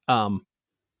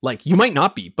 Like you might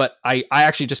not be, but I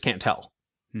actually just can't tell.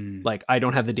 Like I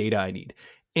don't have the data I need.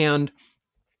 And,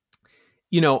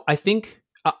 I think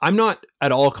I'm not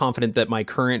at all confident that my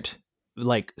current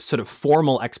like sort of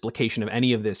formal explication of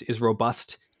any of this is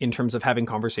robust in terms of having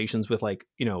conversations with like,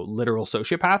 literal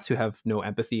sociopaths who have no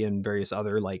empathy and various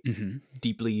other like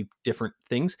deeply different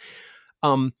things.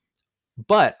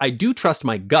 But I do trust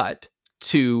my gut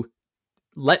to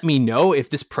let me know if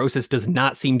this process does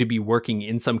not seem to be working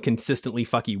in some consistently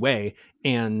fucky way.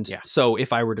 And so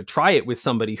if I were to try it with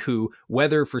somebody who,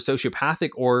 whether for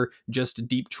sociopathic or just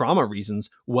deep trauma reasons,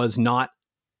 was not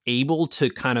able to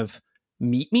kind of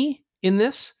meet me in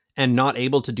this and not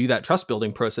able to do that trust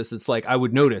building process, it's like I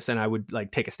would notice and I would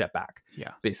like take a step back.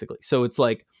 Yeah, basically. So it's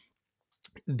like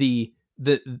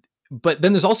but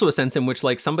then there's also a sense in which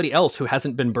like somebody else who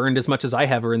hasn't been burned as much as I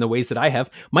have or in the ways that I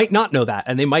have might not know that,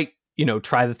 and they might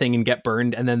try the thing and get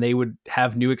burned, and then they would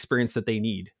have new experience that they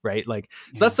need, right? Like,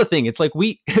 so that's the thing. It's like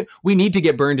we need to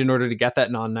get burned in order to get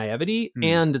that non-naivety.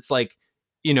 And it's like,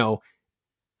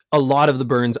 a lot of the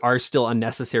burns are still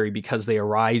unnecessary because they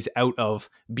arise out of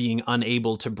being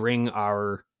unable to bring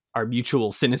our our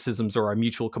mutual cynicisms or our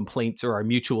mutual complaints or our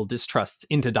mutual distrusts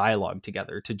into dialogue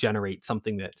together to generate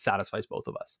something that satisfies both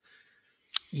of us.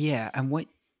 Yeah, and what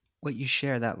you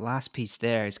share, that last piece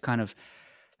there, is kind of,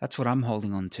 that's what I'm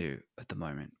holding on to at the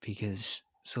moment, because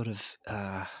sort of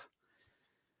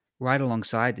right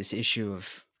alongside this issue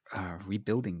of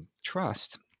rebuilding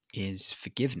trust is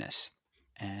forgiveness.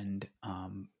 And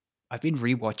I've been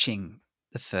rewatching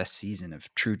the first season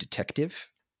of True Detective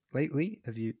lately.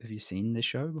 Have you seen this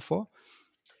show before?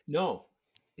 No.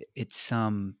 It's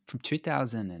from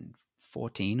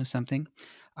 2014 or something.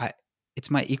 I It's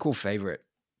my equal favorite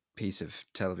piece of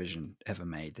television ever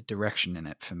made. The direction in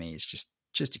it for me is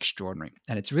just extraordinary,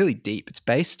 and it's really deep. It's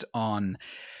based on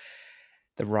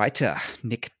the writer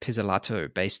Nick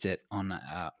Pizzolatto, based it on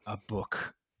a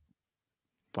book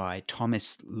by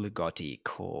Thomas Ligotti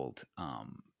called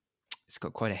it's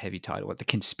got quite a heavy title, what, The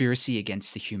Conspiracy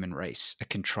Against the Human Race, A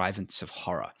Contrivance of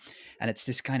Horror. And it's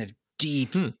this kind of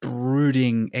deep,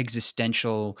 brooding,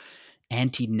 existential,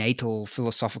 antenatal,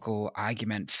 philosophical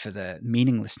argument for the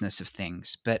meaninglessness of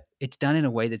things. But it's done in a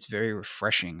way that's very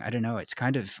refreshing. I don't know. It's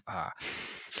kind of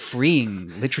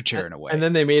freeing literature in a way. And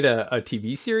then they made a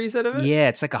TV series out of it? Yeah,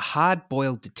 it's like a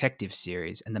hard-boiled detective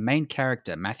series. And the main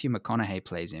character, Matthew McConaughey,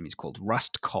 plays him. He's called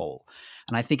Rust Cole.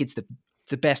 And I think it's the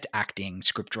best acting,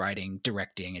 script writing,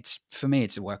 directing. It's, for me,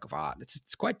 it's a work of art.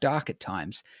 It's quite dark at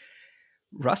times.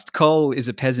 Rust Cole is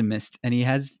a pessimist, and he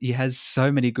has so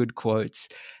many good quotes.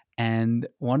 And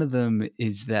one of them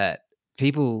is that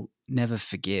people never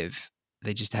forgive;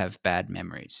 they just have bad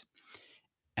memories.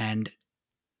 And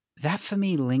that, for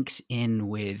me, links in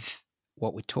with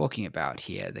what we're talking about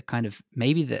here. The kind of,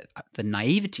 maybe the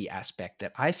naivety aspect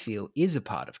that I feel is a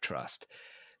part of trust,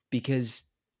 because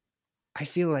I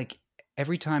feel like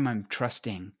every time I'm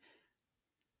trusting,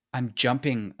 I'm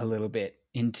jumping a little bit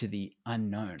into the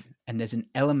unknown. And there's an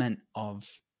element of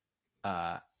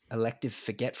elective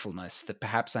forgetfulness that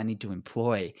perhaps I need to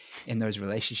employ in those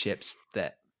relationships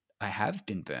that I have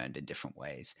been burned in different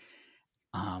ways.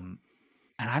 And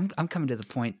I'm coming to the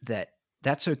point that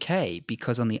that's okay,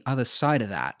 because on the other side of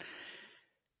that,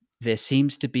 there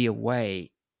seems to be a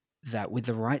way that with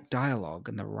the right dialogue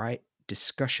and the right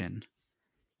discussion,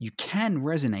 you can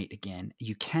resonate again,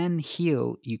 you can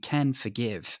heal, you can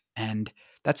forgive. And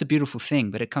that's a beautiful thing.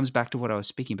 But it comes back to what I was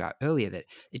speaking about earlier, that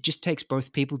it just takes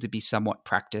both people to be somewhat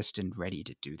practiced and ready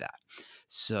to do that.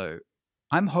 So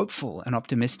I'm hopeful and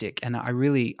optimistic, and I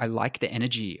like the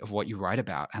energy of what you write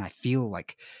about, and I feel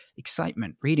like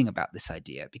excitement reading about this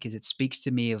idea, because it speaks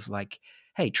to me of like,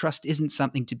 hey, trust isn't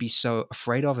something to be so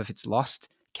afraid of. If it's lost,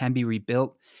 it can be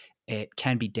rebuilt. It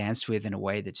can be danced with in a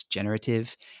way that's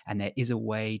generative, and there is a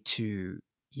way to,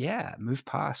 yeah, move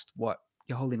past what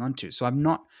you're holding on to. So I'm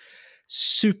not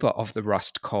super of the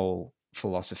Rust Cole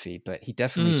philosophy, but he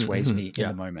definitely sways me in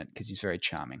the moment because he's very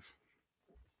charming.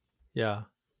 Yeah.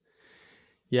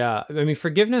 Yeah. I mean,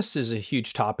 forgiveness is a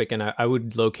huge topic, and I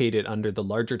would locate it under the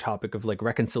larger topic of like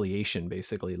reconciliation,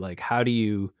 basically. Like,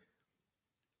 and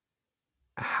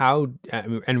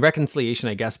reconciliation,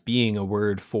 I guess, being a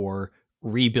word for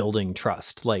rebuilding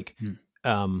trust, like,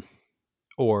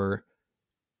 or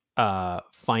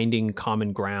finding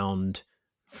common ground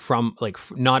from like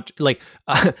not like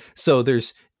so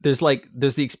there's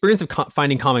the experience of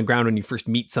finding common ground when you first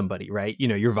meet somebody, right? You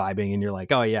know, you're vibing and you're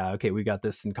like, oh yeah, okay, we got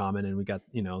this in common, and we got,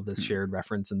 you know, this shared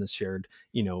reference and this shared,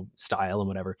 you know, style and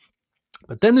whatever.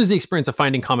 But then there's the experience of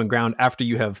finding common ground after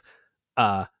you have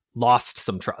lost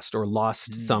some trust or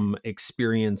lost some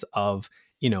experience of,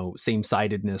 you know,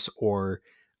 same-sidedness or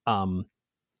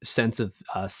sense of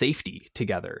safety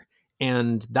together.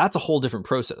 And that's a whole different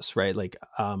process, right? Like,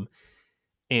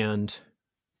 and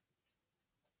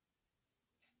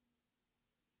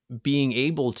being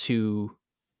able to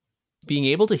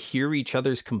hear each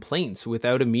other's complaints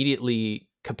without immediately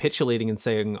capitulating and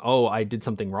saying, oh, I did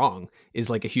something wrong, is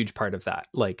like a huge part of that.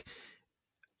 Like,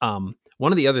 one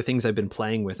of the other things I've been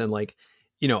playing with, and like,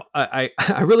 you know, I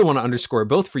really want to underscore,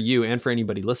 both for you and for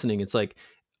anybody listening, it's like,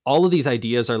 all of these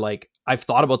ideas are like, I've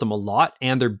thought about them a lot,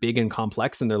 and they're big and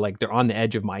complex, and they're on the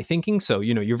edge of my thinking. So,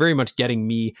 you know, you're very much getting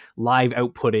me live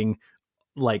outputting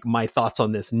like my thoughts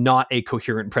on this, not a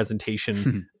coherent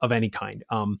presentation of any kind.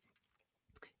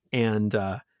 And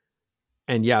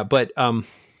yeah, but what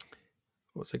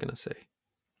was I going to say?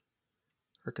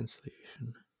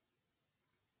 Reconciliation.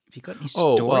 Have you got any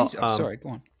stories? Sorry, go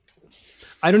on.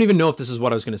 I don't even know if this is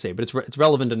what I was going to say, but it's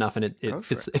relevant enough, and it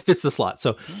fits the slot.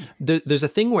 So there's a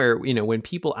thing where, you know, when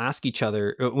people ask each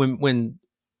other, when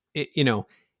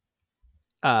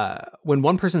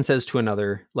one person says to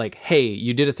another, like, hey,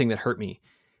 you did a thing that hurt me,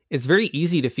 it's very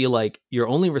easy to feel like your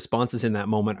only responses in that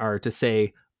moment are to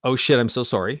say, oh shit, I'm so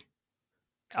sorry.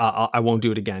 I won't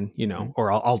do it again, you know,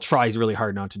 or I'll try really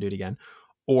hard not to do it again.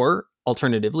 Or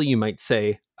alternatively, you might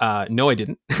say, no, I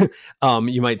didn't.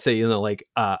 You might say, you know, like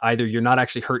either you're not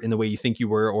actually hurt in the way you think you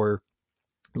were, or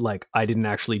like I didn't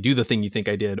actually do the thing you think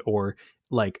I did, or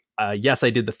like yes, I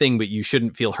did the thing, but you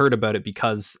shouldn't feel hurt about it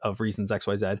because of reasons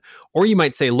XYZ. Or you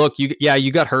might say, look,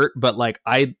 you got hurt, but like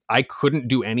I couldn't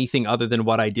do anything other than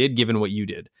what I did given what you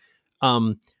did.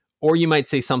 Or you might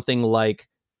say something like,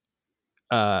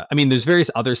 I mean, there's various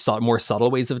other more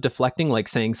subtle ways of deflecting, like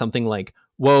saying something like,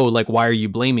 whoa, like, why are you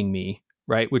blaming me?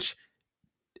 Right. Which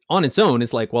on its own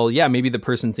is like, well, yeah, maybe the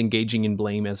person's engaging in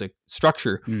blame as a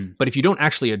structure. But if you don't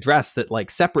actually address that, like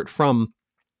separate from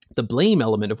the blame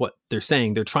element of what they're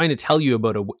saying, they're trying to tell you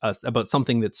about about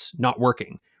something that's not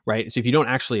working. Right. So if you don't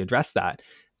actually address that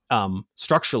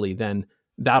structurally, then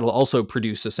that'll also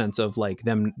produce a sense of like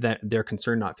that their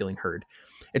concern not feeling heard.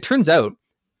 It turns out,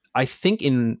 I think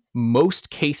in most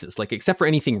cases, like except for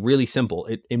anything really simple,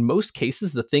 in most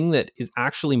cases, the thing that is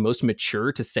actually most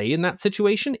mature to say in that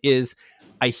situation is,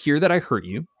 I hear that I hurt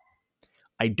you.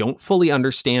 I don't fully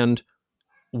understand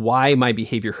why my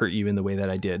behavior hurt you in the way that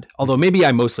I did. Although maybe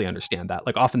I mostly understand that.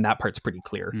 Like often that part's pretty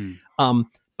clear.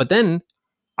 But then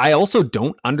I also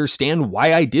don't understand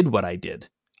why I did what I did.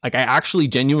 Like I actually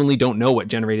genuinely don't know what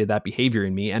generated that behavior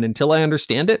in me. And until I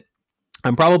understand it,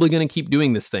 I'm probably going to keep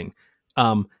doing this thing.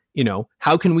 You know,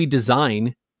 how can we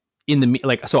design in the,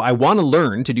 like, so I want to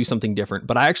learn to do something different,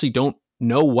 but I actually don't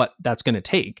know what that's going to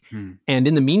take. And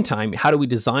in the meantime, how do we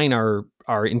design our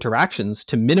interactions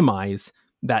to minimize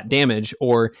that damage?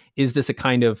 Or is this a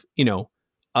kind of, you know,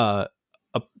 a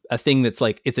thing that's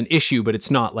like, it's an issue, but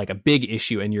it's not like a big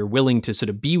issue, and you're willing to sort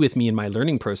of be with me in my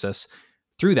learning process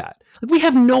through that? Like, we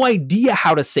have no idea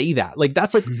how to say that. Like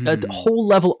that's like a whole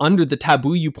level under the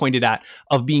taboo you pointed at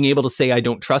of being able to say I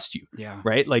don't trust you. Yeah.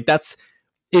 Right? Like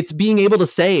it's being able to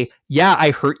say, yeah,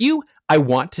 I hurt you. I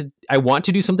want to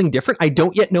do something different. I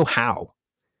don't yet know how.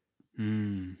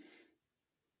 You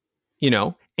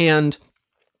know? And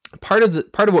part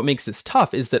of what makes this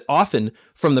tough is that often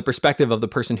from the perspective of the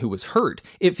person who was hurt,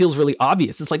 it feels really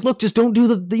obvious. It's like, look, just don't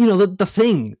do the you know, the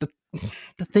thing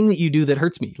that you do that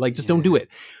hurts me. Like, just don't do it.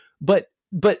 But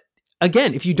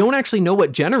again, if you don't actually know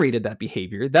what generated that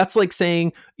behavior, that's like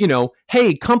saying, you know,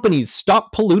 hey, companies,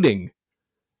 stop polluting.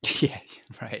 Yeah,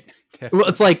 right. Definitely. Well,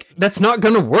 it's like, that's not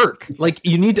going to work. Like,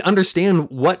 you need to understand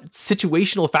what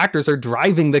situational factors are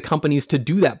driving the companies to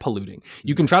do that polluting.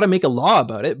 You can try to make a law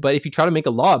about it, but if you try to make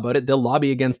a law about it, they'll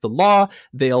lobby against the law.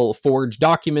 They'll forge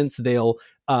documents. They'll,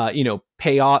 you know,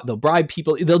 pay off. They'll bribe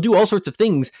people. They'll do all sorts of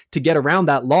things to get around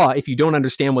that law if you don't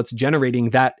understand what's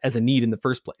generating that as a need in the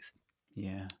first place.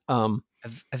 Yeah.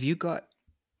 Have you got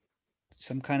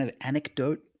some kind of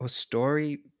anecdote or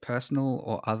story, personal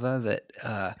or other,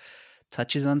 that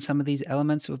touches on some of these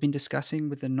elements we've been discussing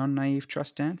with the non-naive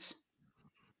trust dance?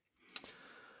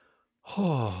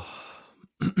 Oh.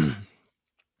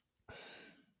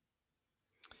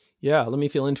 Yeah, let me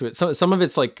feel into it. So some of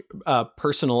it's like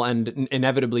personal and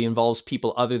inevitably involves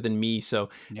people other than me. So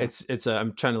Yeah. it's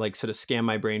I'm trying to like sort of scan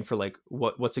my brain for like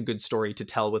what's a good story to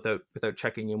tell without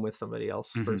checking in with somebody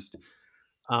else first.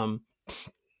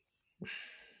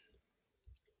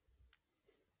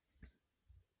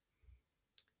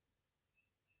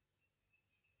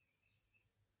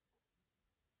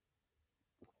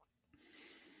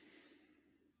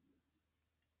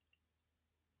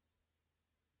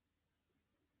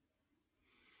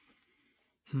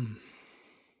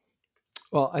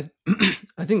 Well,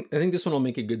 I think this one will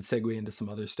make a good segue into some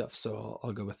other stuff, so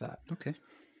I'll go with that. Okay.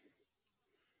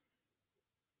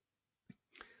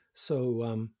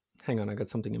 So hang on, I got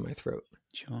something in my throat.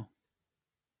 Sure.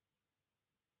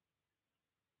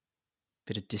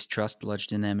 Bit of distrust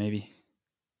lodged in there, maybe.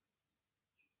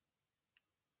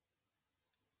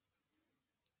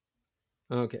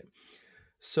 Okay.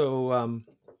 So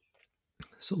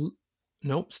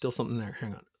nope, still something there.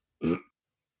 Hang on.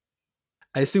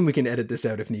 I assume we can edit this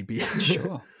out if need be.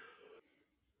 Sure.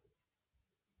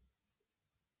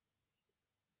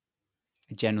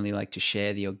 I generally like to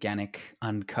share the organic,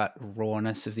 uncut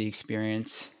rawness of the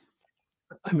experience.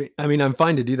 I mean, I'm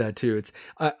fine to do that too. It's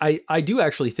I do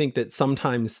actually think that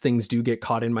sometimes things do get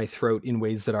caught in my throat in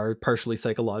ways that are partially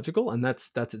psychological, and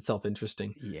that's itself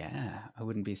interesting. Yeah, I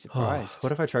wouldn't be surprised.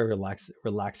 What if I try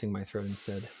relaxing my throat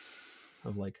instead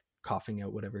of like coughing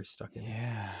out whatever's stuck in it?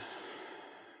 Yeah.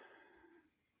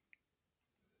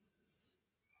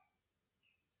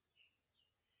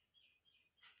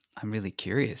 I'm really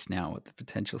curious now what the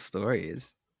potential story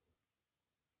is.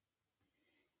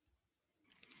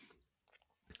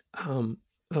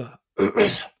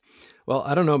 Well,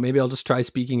 I don't know. Maybe I'll just try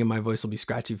speaking and my voice will be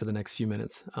scratchy for the next few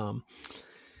minutes.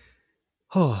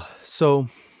 Oh, so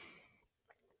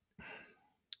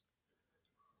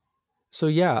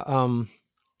yeah.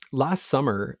 Last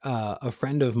summer, a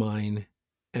friend of mine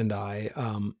and I,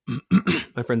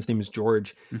 my friend's name is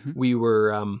George. Mm-hmm. We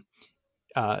were,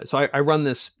 so I run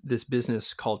this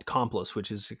business called Complis,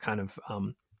 which is kind of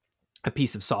a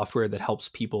piece of software that helps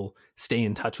people stay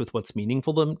in touch with what's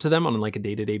meaningful to them on like a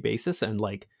day-to-day basis and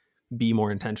like be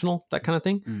more intentional, that kind of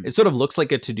thing. Mm. It sort of looks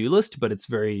like a to-do list, but it's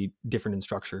very different in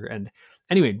structure. And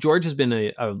anyway, George has been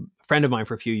a friend of mine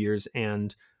for a few years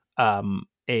and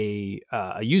a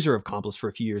user of Complis for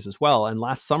a few years as well. And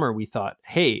last summer we thought,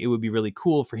 hey, it would be really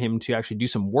cool for him to actually do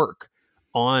some work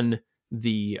on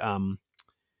the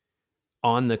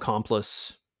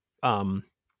Complis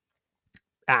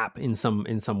app in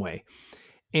some way.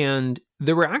 And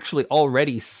there were actually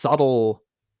already subtle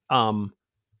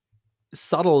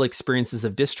experiences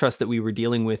of distrust that we were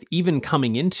dealing with even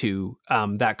coming into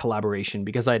that collaboration,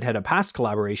 because I'd had a past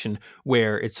collaboration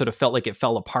where it sort of felt like it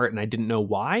fell apart and I didn't know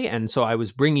why. And so I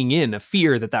was bringing in a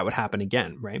fear that would happen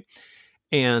again. Right.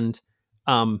 And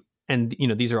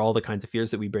these are all the kinds of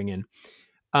fears that we bring in.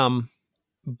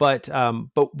 But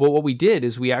what we did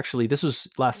is we actually, this was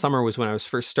last summer, was when I was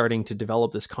first starting to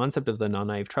develop this concept of the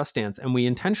non-naive trust dance, and we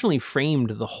intentionally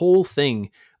framed the whole thing,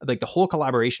 like the whole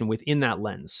collaboration, within that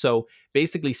lens. So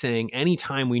basically saying,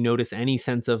 anytime we notice any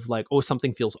sense of like, oh,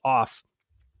 something feels off,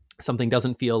 something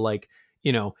doesn't feel like,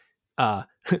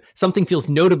 something feels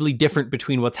notably different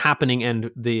between what's happening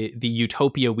and the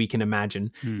utopia we can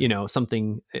imagine,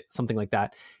 something like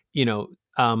that,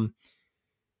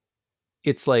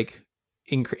 it's like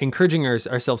encouraging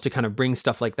ourselves to kind of bring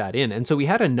stuff like that in. And so we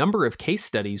had a number of case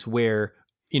studies where,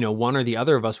 one or the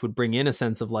other of us would bring in a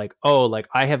sense of like, oh, like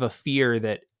I have a fear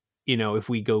that, if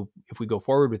we go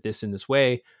forward with this in this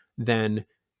way, then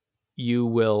you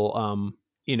will,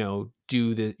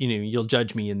 do the, you'll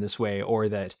judge me in this way, or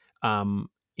that,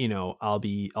 I'll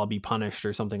be punished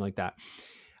or something like that.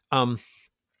 I'm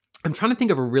trying to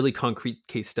think of a really concrete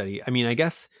case study. I mean, I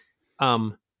guess,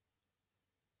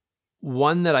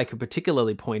 one that I could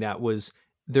particularly point at was,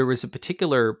 there was a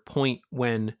particular point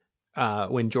when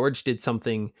George did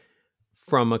something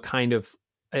from a kind of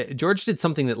George did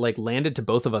something that like landed to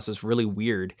both of us as really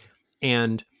weird,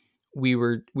 and we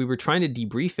were trying to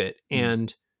debrief it,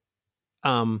 and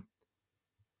hang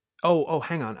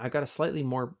on, I got a slightly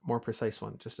more precise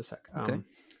one. Just a sec. Okay.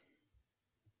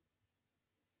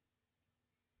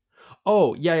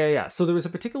 Oh, yeah. So there was a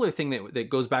particular thing that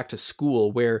goes back to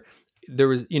school where there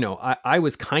was, I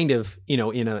was kind of,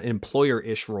 in an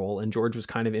employer-ish role, and George was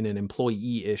kind of in an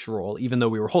employee-ish role, even though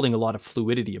we were holding a lot of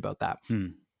fluidity about that.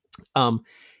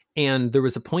 And there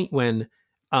was a point when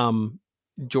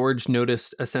George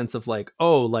noticed a sense of like,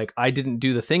 oh, like I didn't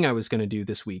do the thing I was going to do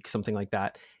this week, something like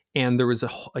that. And there was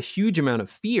a huge amount of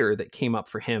fear that came up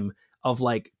for him of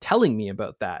like telling me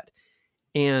about that.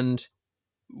 And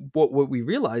what we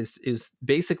realized is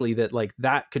basically that like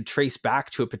that could trace back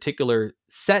to a particular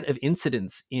set of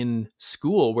incidents in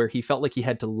school where he felt like he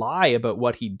had to lie about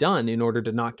what he'd done in order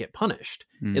to not get punished.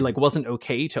 It like wasn't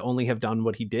okay to only have done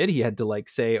what he did. He had to like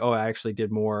say, oh, I actually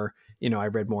did more, I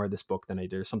read more of this book than I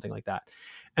did, or something like that.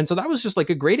 And so that was just like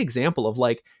a great example of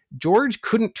like, George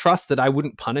couldn't trust that I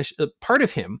wouldn't punish, part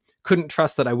of him couldn't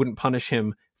trust that I wouldn't punish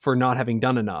him for not having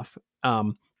done enough.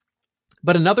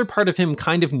 But another part of him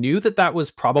kind of knew that was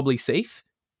probably safe,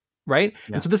 right?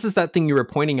 Yeah. And so this is that thing you were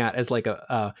pointing at as like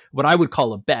a what I would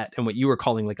call a bet, and what you were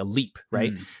calling like a leap,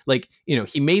 right? Like,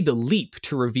 he made the leap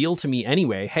to reveal to me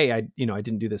anyway, hey, I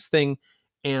didn't do this thing.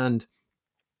 And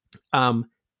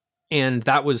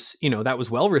that was, that was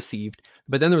well received.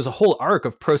 But then there was a whole arc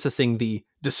of processing the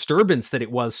disturbance that it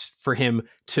was for him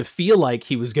to feel like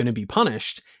he was going to be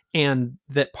punished, and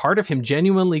that part of him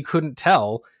genuinely couldn't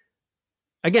tell.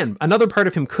 Again, another part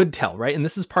of him could tell, right? And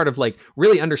this is part of like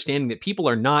really understanding that people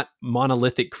are not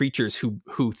monolithic creatures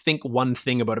who think one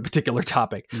thing about a particular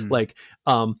topic. Like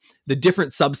the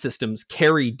different subsystems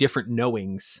carry different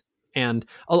knowings. And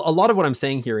a lot of what I'm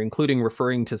saying here, including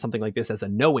referring to something like this as a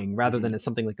knowing rather than as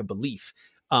something like a belief,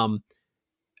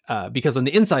 because on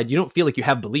the inside, you don't feel like you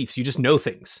have beliefs. You just know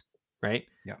things, right?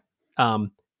 Yeah.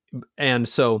 And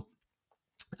so...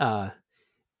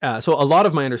 so a lot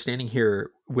of my understanding here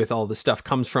with all this stuff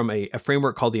comes from a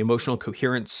framework called the emotional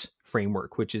coherence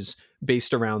framework, which is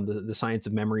based around the science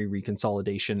of memory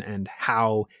reconsolidation and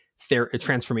how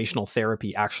transformational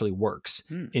therapy actually works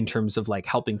in terms of like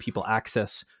helping people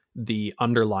access the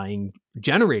underlying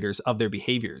generators of their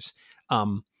behaviors.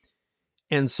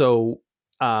 And so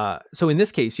so in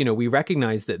this case, we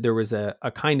recognize that there was a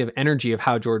kind of energy of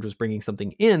how George was bringing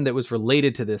something in that was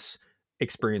related to this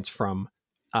experience from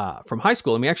high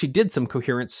school, and we actually did some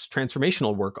coherence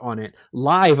transformational work on it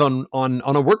live on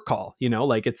a work call.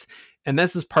 And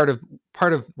this is part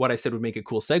of what I said would make a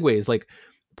cool segue is like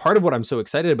part of what I'm so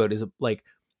excited about is like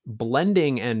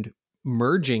blending and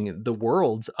merging the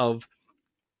worlds of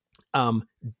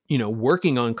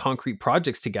working on concrete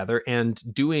projects together and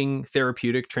doing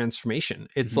therapeutic transformation.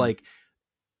 It's like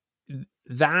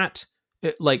that,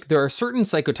 like there are certain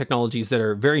psychotechnologies that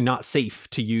are very not safe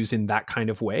to use in that kind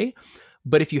of way.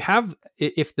 But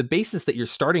if the basis that you're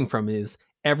starting from is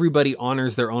everybody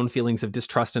honors their own feelings of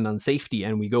distrust and unsafety,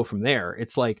 and we go from there,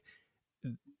 it's like,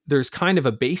 there's kind of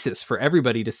a basis for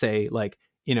everybody to say like,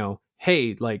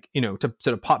 hey, like, to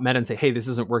sort of pop meta and say, hey, this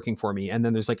isn't working for me. And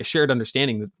then there's like a shared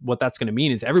understanding that what that's going to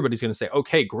mean is everybody's going to say,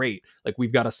 okay, great. Like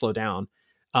we've got to slow down.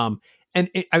 The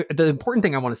important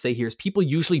thing I want to say here is people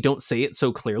usually don't say it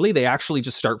so clearly. They actually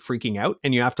just start freaking out,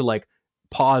 and you have to like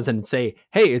pause and say,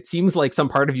 hey, it seems like some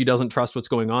part of you doesn't trust what's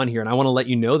going on here. And I want to let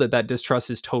you know that distrust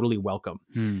is totally welcome,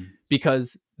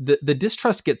 because the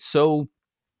distrust gets so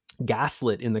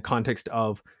gaslit in the context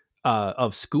of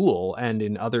school and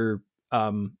in other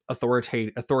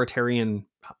authoritarian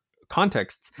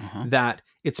contexts that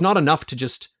it's not enough to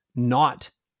just not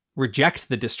reject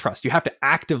the distrust. You have to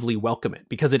actively welcome it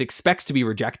because it expects to be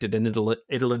rejected, and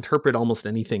it'll interpret almost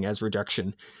anything as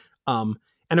rejection.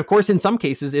 And of course, in some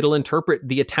cases, it'll interpret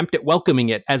the attempt at welcoming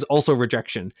it as also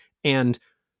rejection. And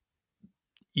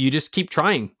you just keep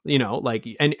trying,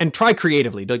 and try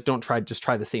creatively. Don't try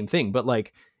the same thing, but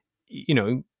like,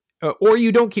 or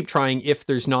you don't keep trying if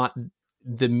there's not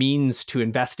the means to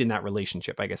invest in that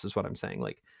relationship, I guess is what I'm saying.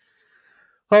 Like,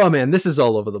 oh man, this is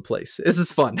all over the place. This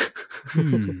is fun.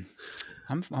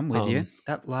 I'm with you.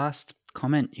 That last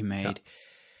comment you made,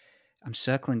 I'm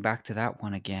circling back to that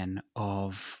one again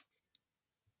of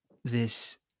the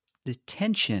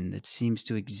tension that seems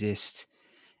to exist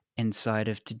inside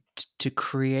of to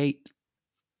create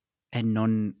a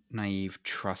non-naive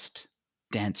trust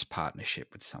dance partnership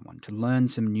with someone, to learn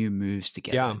some new moves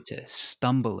together, to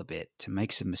stumble a bit, to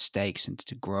make some mistakes and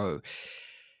to grow.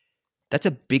 That's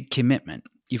a big commitment.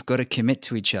 You've got to commit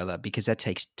to each other because that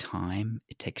takes time,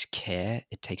 it takes care,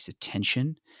 it takes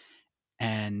attention,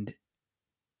 and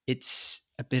it's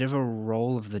a bit of a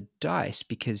roll of the dice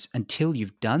because until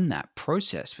you've done that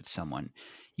process with someone,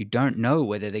 you don't know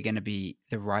whether they're going to be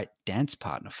the right dance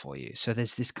partner for you. So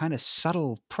there's this kind of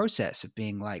subtle process of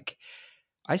being like,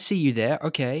 I see you there,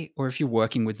 okay. Or if you're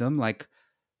working with them, like,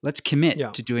 let's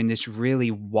commit to doing this really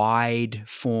wide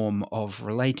form of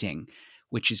relating,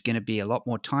 which is going to be a lot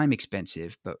more time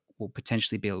expensive, but will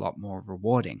potentially be a lot more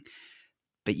rewarding.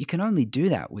 But you can only do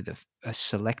that with a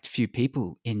select few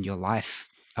people in your life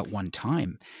at one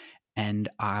time. And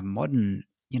our modern,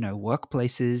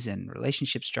 workplaces and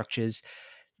relationship structures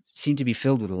seem to be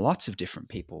filled with lots of different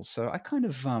people. So I kind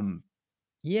of,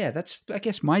 I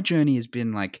guess my journey has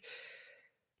been like,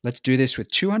 let's do this with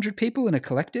 200 people in a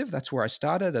collective. That's where I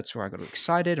started. That's where I got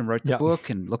excited and wrote the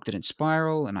book and looked at it in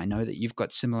Spiral. And I know that you've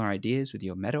got similar ideas with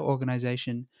your meta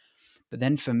organization. But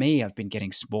then for me, I've been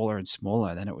getting smaller and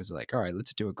smaller. Then it was like, all right,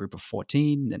 let's do a group of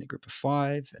 14, then a group of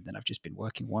 5. And then I've just been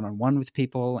working one-on-one with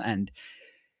people. And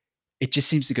it just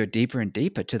seems to go deeper and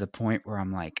deeper to the point where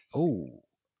I'm like, oh,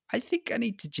 I think I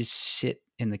need to just sit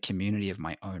in the community of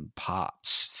my own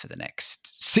parts for the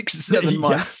next 6 or 7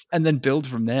 months and then build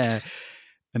from there.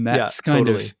 And that's kind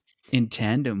of in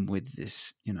tandem with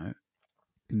this,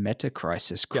 meta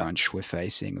crisis crunch we're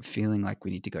facing of feeling like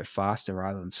we need to go faster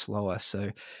rather than slower.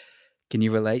 So can you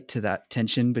relate to that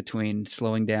tension between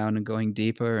slowing down and going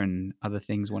deeper and other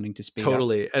things wanting to speed up?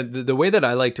 Totally. And the way that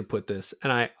I like to put this,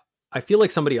 and I feel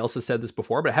like somebody else has said this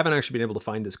before, but I haven't actually been able to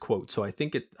find this quote. So I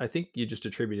think you just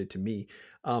attribute it to me,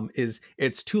 is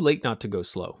it's too late not to go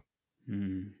slow.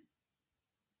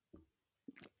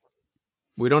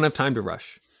 We don't have time to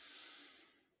rush.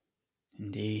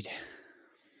 Indeed.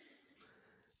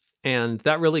 And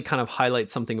that really kind of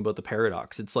highlights something about the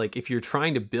paradox. It's like, if you're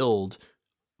trying to build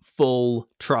full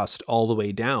trust all the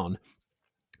way down,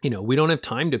 we don't have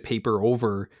time to paper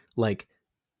over like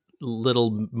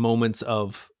little moments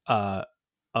of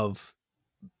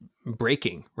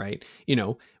breaking, right?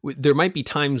 There might be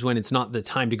times when it's not the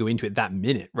time to go into it that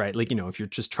minute, right? Like, if you're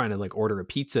just trying to like order a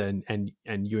pizza and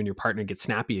you and your partner get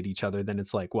snappy at each other, then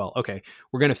it's like, well, okay,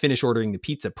 we're going to finish ordering the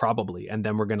pizza probably. And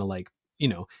then we're going to like,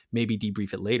 maybe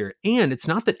debrief it later. And it's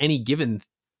not that any given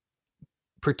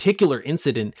particular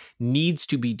incident needs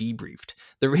to be debriefed.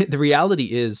 The reality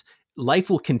is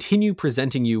life will continue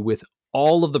presenting you with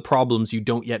all of the problems you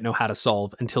don't yet know how to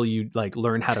solve until you like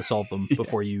learn how to solve them Yeah.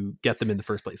 before you get them in the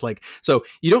first place. Like, so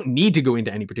you don't need to go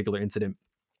into any particular incident.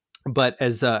 But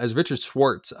as Richard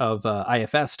Schwartz of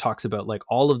IFS talks about, like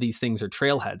all of these things are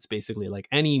trailheads, basically. Like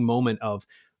any moment of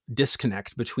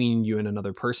disconnect between you and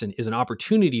another person is an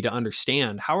opportunity to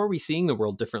understand how are we seeing the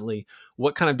world differently,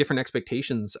 what kind of different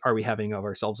expectations are we having of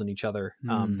ourselves and each other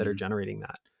that are generating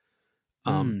that.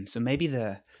 So maybe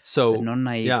the So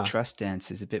non-naive yeah, trust dance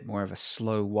is a bit more of a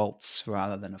slow waltz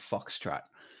rather than a foxtrot.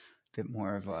 A bit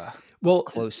more of a well,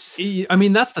 close. I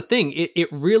mean that's the thing.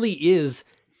 It really is.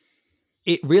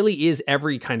 It really is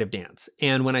every kind of dance.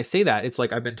 And when I say that, it's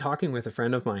like I've been talking with a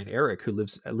friend of mine, Eric, who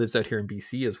lives out here in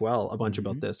BC as well, a bunch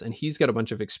about Mhm. this, and he's got a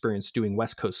bunch of experience doing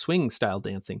West Coast swing style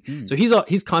dancing. So Mm.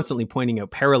 he's constantly pointing out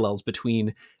parallels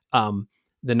between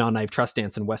the non-knife trust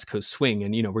dance and West Coast swing,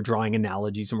 and we're drawing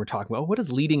analogies and we're talking about what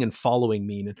does leading and following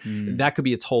mean, and Mm. that could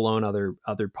be its whole own other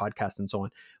podcast and so on.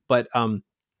 But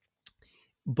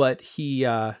but he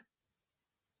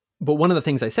but one of the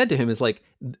things I said to him is like,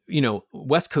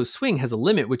 West Coast swing has a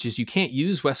limit, which is you can't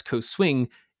use West Coast swing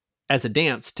as a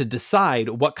dance to decide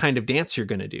what kind of dance you're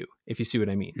going to do, if you see what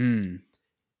I mean. Mm.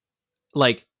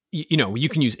 Like, you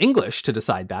can use English to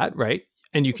decide that, right?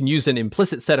 And you can use an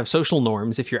implicit set of social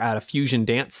norms if you're at a fusion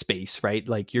dance space, right?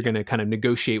 Like you're going to kind of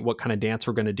negotiate what kind of dance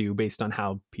we're going to do based on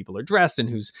how people are dressed and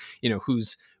who's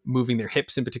moving their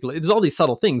hips in particular. There's all these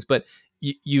subtle things, but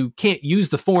you can't use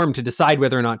the form to decide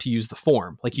whether or not to use the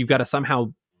form. Like you've got to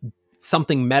somehow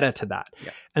something meta to that. Yeah.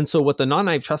 And so what the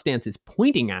non-naive trust dance is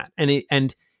pointing at, and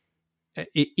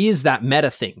it is that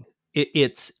meta thing.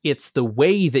 It's the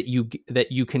way that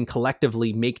you can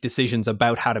collectively make decisions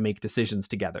about how to make decisions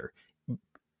together.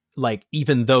 Like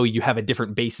even though you have a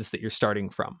different basis that you're starting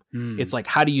from, it's like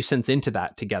how do you sense into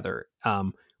that together?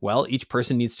 Well, each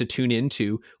person needs to tune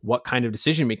into what kind of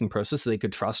decision making process they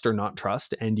could trust or not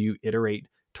trust, and you iterate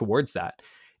towards that.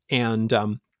 And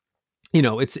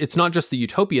it's not just the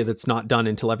utopia that's not done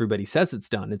until everybody says it's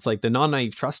done. It's like the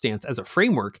non-naive trust dance as a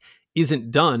framework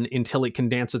isn't done until it can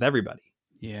dance with everybody.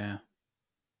 Yeah.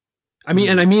 I mean,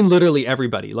 and I mean literally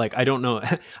everybody. Like I don't know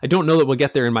that we'll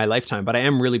get there in my lifetime, but I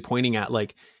am really pointing at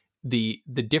like the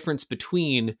difference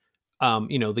between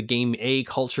the game A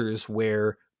cultures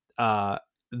where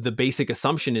the basic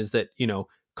assumption is that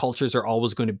cultures are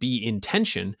always going to be in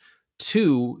tension,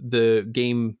 to the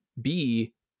game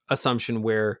B assumption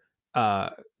where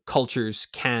cultures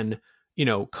can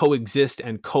coexist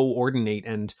and coordinate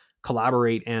and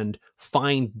collaborate and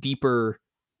find deeper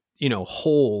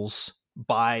holes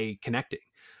by connecting.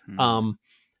 Mm. um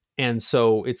and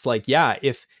so it's like, yeah,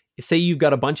 if say you've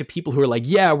got a bunch of people who are like,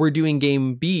 yeah, we're doing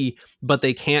game B, but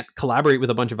they can't collaborate with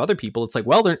a bunch of other people, it's like,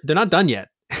 well, they're not done yet.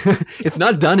 It's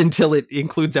not done until it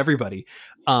includes everybody.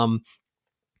 And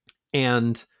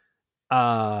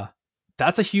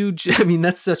that's a huge, I mean,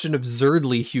 that's such an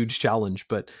absurdly huge challenge,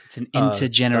 but It's an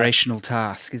intergenerational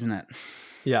task, isn't it?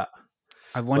 Yeah.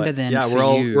 I wonder then yeah, for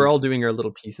we're you. all doing our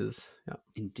little pieces. Yeah.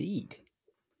 Indeed.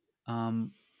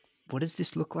 What does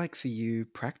this look like for you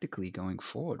practically going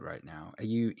forward right now? Are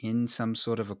you in some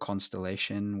sort of a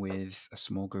constellation with a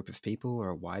small group of people or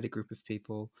a wider group of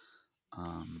people?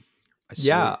 I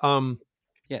saw. Yeah.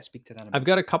 Yeah, speak to that a I've bit.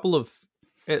 got a couple of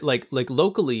like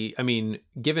locally. I mean,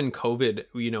 given COVID,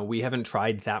 we haven't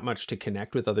tried that much to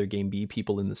connect with other Game B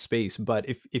people in the space. But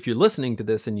if you're listening to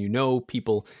this and you know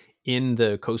people in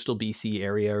the coastal BC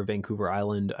area or Vancouver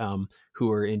Island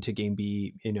who are into Game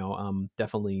B,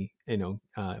 definitely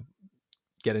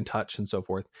get in touch and so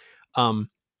forth.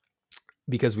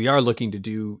 Because we are looking to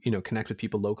do connect with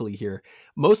people locally here.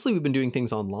 Mostly we've been doing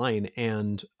things online,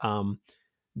 and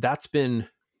that's been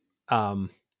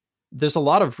there's a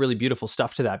lot of really beautiful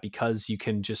stuff to that, because you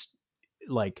can just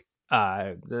like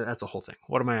that's a whole thing.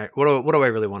 What do I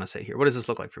really want to say here? What does this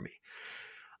look like for me?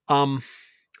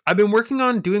 I've been working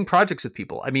on doing projects with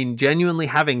people. I mean, genuinely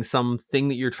having something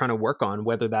that you're trying to work on,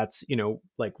 whether that's,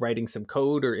 like writing some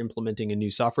code or implementing a new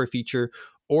software feature,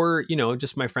 or,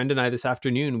 just my friend and I this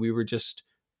afternoon, we were just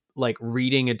like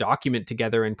reading a document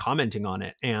together and commenting on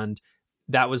it. And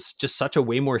that was just such a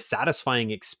way more satisfying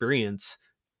experience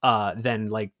than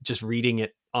like just reading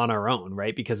it on our own,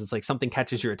 right? Because it's like something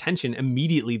catches your attention,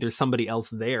 immediately there's somebody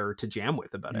else there to jam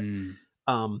with about it.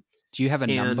 Um, Do you have a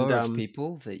and number of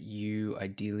people that you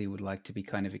ideally would like to be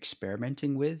kind of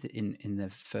experimenting with in the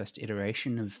first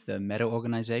iteration of the meta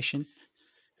organization?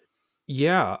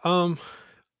 Yeah.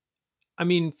 I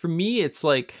mean, for me, it's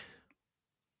like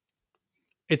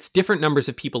it's different numbers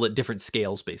of people at different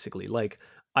scales, basically. Like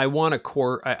I want a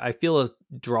core. I feel a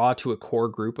draw to a core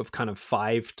group of kind of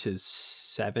 5 to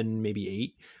 7, maybe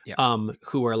 8, Yeah.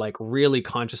 who are like really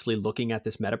consciously looking at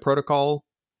this meta protocol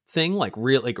thing, like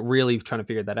really trying to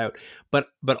figure that out.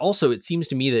 But also, it seems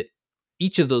to me that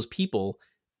each of those people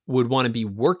would want to be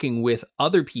working with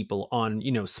other people on,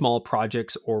 small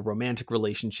projects or romantic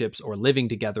relationships or living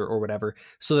together or whatever,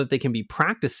 so that they can be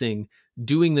practicing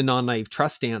doing the non-naive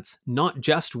trust dance, not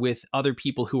just with other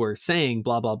people who are saying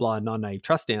blah, blah, blah, non-naive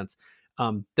trust dance.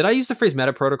 Did I use the phrase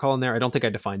meta protocol in there? I don't think I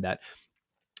defined that.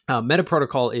 Meta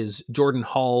protocol is Jordan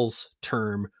Hall's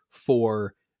term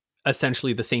for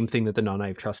essentially the same thing that the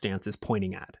non-naive trust dance is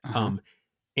pointing at. Uh-huh.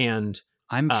 And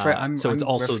I'm so it's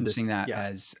also this, referencing that yeah.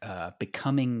 as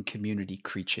becoming community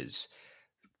creatures.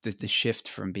 The shift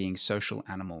from being social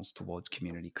animals towards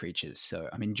community creatures. So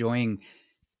I'm enjoying,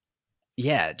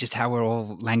 yeah, just how we're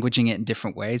all languaging it in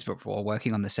different ways, but we're all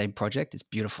working on the same project. It's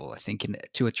beautiful. I think in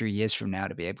 2 or 3 years from now,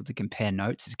 to be able to compare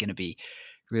notes is going to be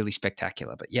really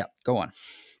spectacular. But yeah, go on.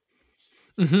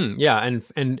 Yeah,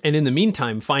 and in the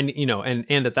meantime, finding,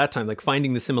 and at that time, like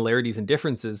finding the similarities and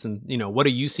differences, and what are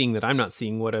you seeing that I'm not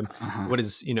seeing? Uh-huh.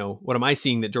 What am I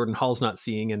seeing that Jordan Hall's not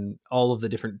seeing, and all of the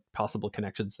different possible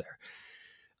connections there.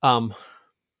 Um,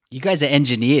 You guys are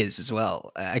engineers as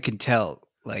well. I can tell,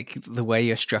 like the way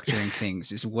you're structuring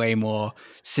things is way more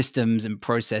systems and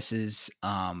processes, which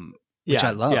I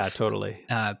yeah, love. totally.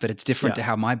 But it's different Yeah. to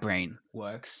how my brain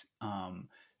works.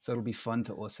 So it'll be fun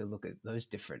to also look at those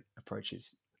different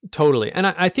approaches. Totally. And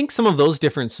I think some of those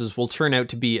differences will turn out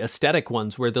to be aesthetic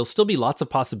ones where there'll still be lots of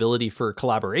possibility for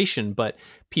collaboration, but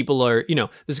people are,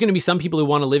 there's going to be some people who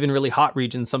want to live in really hot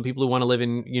regions, some people who want to live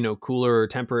in, cooler or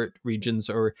temperate regions,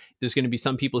 or there's going to be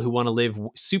some people who want to live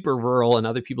super rural and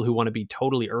other people who want to be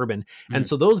totally urban. And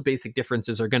so those basic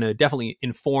differences are going to definitely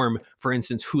inform, for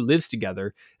instance, who lives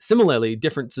together. Similarly,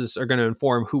 differences are going to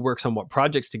inform who works on what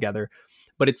projects together.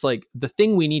 But it's like the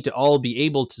thing we need to all be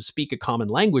able to speak a common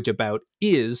language about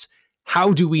is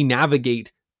how do we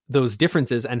navigate those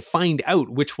differences and find out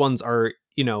which ones are,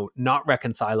 not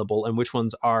reconcilable and which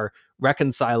ones are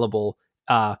reconcilable,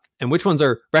 and which ones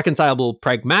are reconcilable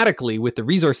pragmatically with the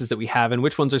resources that we have, and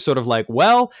which ones are sort of like,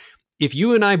 well, if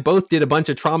you and I both did a bunch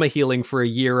of trauma healing for a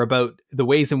year about the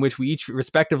ways in which we each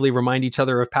respectively remind each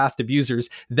other of past abusers,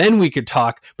 then we could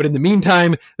talk. But in the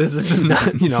meantime, this is just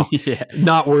not, Yeah.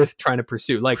 not worth trying to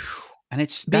pursue. Like, And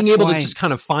it's being able to just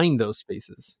kind of find those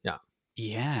spaces. Yeah.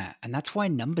 Yeah, and that's why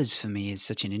numbers for me is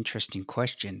such an interesting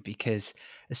question, because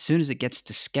as soon as it gets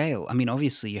to scale, I mean,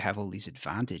 obviously you have all these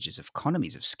advantages of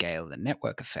economies of scale and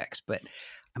network effects, but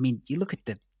I mean, you look at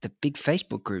the big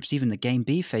Facebook groups, even the Game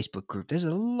B Facebook group, there's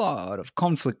a lot of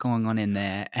conflict going on in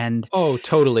there, and Oh,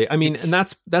 totally. I mean, and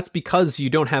it's that's because you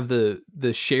don't have the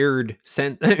shared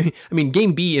sense. I mean,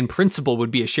 Game B in principle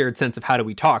would be a shared sense of how do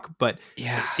we talk, but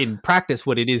yeah, in practice,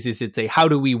 what it is it's a how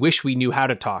do we wish we knew how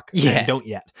to talk and yeah, don't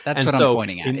yet. that's And what I'm so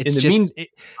pointing at. in It's the mean, just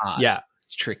hard. yeah,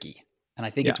 It's tricky, and I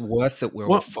think yeah. it's worth it where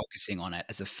we're Well, focusing on it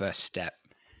as a first step.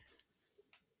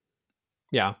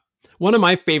 yeah. One of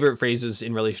my favorite phrases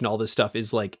in relation to all this stuff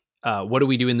is like, what do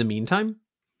we do in the meantime?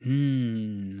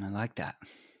 I like that.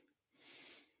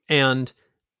 And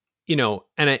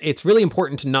and it's really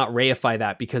important to not reify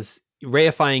that, because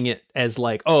reifying it as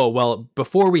like, oh, well,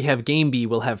 before we have game B,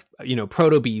 we'll have,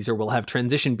 proto Bs or we'll have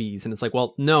transition Bs. And it's like,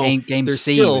 well, no, Game there's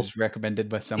C still, was recommended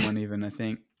by someone, even I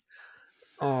think.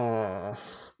 oh,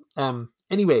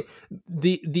 anyway,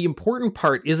 the important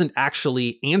part isn't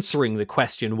actually answering the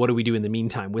question, what do we do in the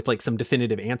meantime, with like some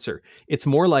definitive answer. It's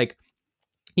more like,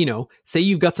 say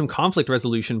you've got some conflict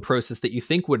resolution process that you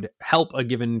think would help a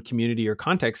given community or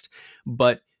context,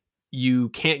 but you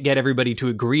can't get everybody to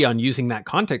agree on using that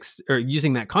context or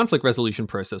using that conflict resolution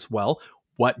process. Well,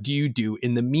 what do you do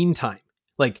in the meantime?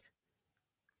 Like,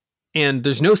 and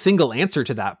there's no single answer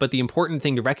to that, but the important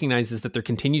thing to recognize is that there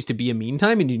continues to be a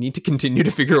meantime, and you need to continue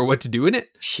to figure out what to do in it.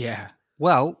 Yeah.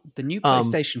 Well, the new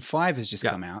PlayStation 5 has just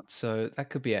yeah. come out, so that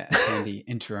could be a handy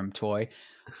interim toy.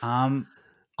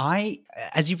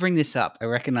 As you bring this up, I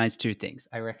recognize two things.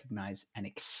 I recognize an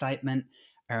excitement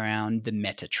around the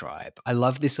meta tribe. I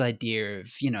love this idea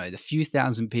of, the few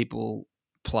thousand people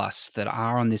plus that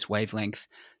are on this wavelength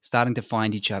starting to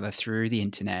find each other through the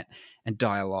internet and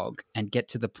dialogue and get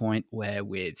to the point where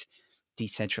with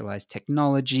decentralized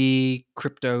technology,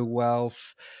 crypto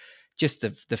wealth, just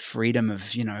the freedom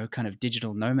of, kind of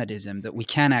digital nomadism, that we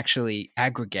can actually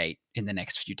aggregate in the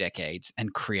next few decades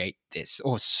and create this,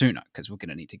 or sooner, because we're going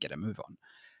to need to get a move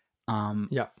on.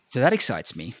 Yeah. So that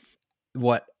excites me.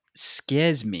 What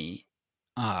scares me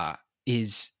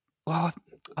is, well,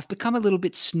 I've become a little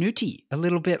bit snooty, a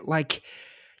little bit like,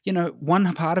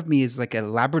 one part of me is like a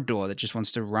Labrador that just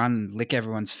wants to run and lick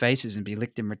everyone's faces and be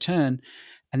licked in return.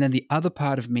 And then the other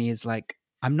part of me is like,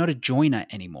 I'm not a joiner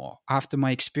anymore. After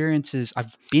my experiences,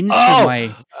 I've been through Oh,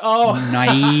 my oh,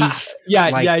 naive yeah,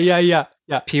 like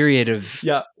yeah. period of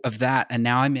Yeah. that, and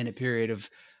now I'm in a period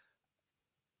of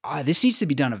this needs to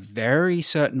be done a very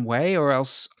certain way, or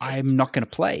else I'm not going to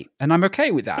play, and I'm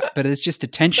okay with that. But it's just a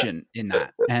tension in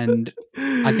that, and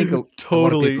I think a lot of people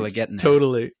Totally, are getting there.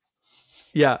 totally.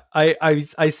 Yeah,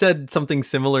 I said something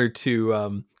similar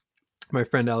to my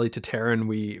friend Ali Tataran.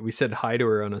 We said hi to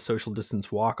her on a social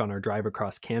distance walk on our drive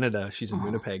across Canada. She's in Oh.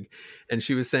 Winnipeg, and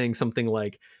she was saying something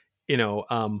like, you know,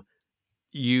 I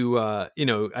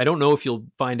don't know if you'll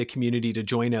find a community to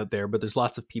join out there, but there's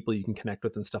lots of people you can connect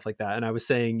with and stuff like that. And I was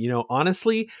saying,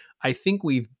 honestly, I think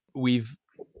we've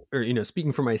or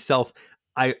speaking for myself,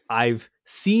 I've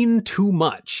seen too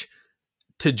much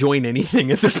to join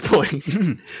anything at this point.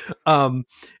 um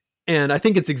and I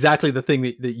think it's exactly the thing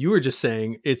that you were just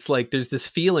saying. It's like there's this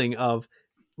feeling of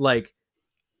like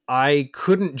I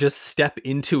couldn't just step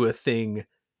into a thing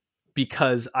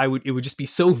because it would just be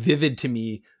so vivid to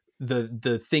me,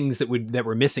 the things that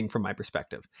were missing from my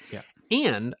perspective. Yeah.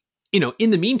 And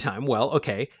in the meantime, well,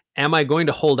 okay, am I going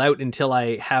to hold out until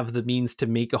I have the means to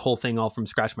make a whole thing all from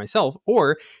scratch myself,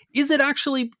 or is it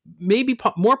actually maybe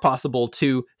more possible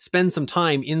to spend some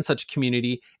time in such a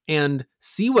community and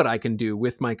see what I can do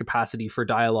with my capacity for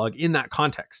dialogue in that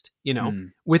context,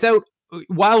 without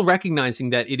while recognizing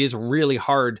that it is really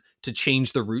hard to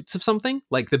change the roots of something,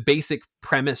 like the basic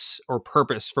premise or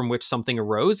purpose from which something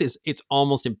arose it's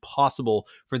almost impossible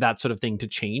for that sort of thing to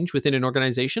change within an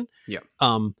organization. Yeah.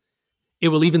 It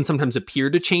will even sometimes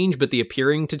appear to change, but the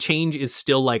appearing to change is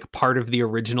still like part of the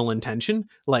original intention,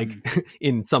 like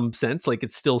in some sense, like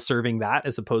it's still serving that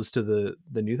as opposed to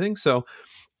the new thing. So,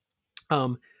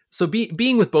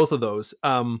 being with both of those,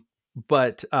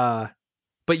 but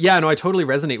yeah, no, I totally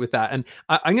resonate with that. And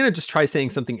I'm going to just try saying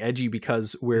something edgy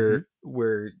because we're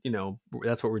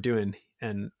that's what we're doing.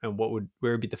 And where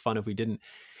would be the fun if we didn't?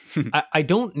 I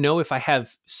don't know if I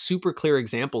have super clear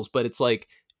examples, but it's like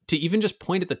to even just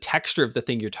point at the texture of the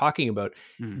thing you're talking about.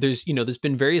 There's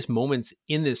been various moments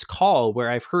in this call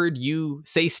where I've heard you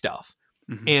say stuff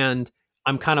and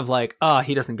I'm kind of like,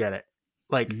 he doesn't get it.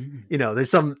 Like, there's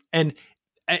some, and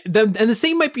the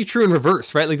same might be true in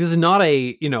reverse, right? Like this is not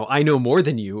a, I know more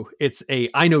than you. It's a,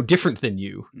 I know different than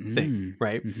you thing.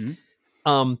 Right.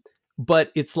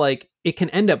 But it's like, it can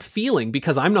end up feeling,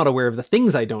 because I'm not aware of the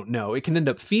things I don't know, it can end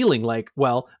up feeling like,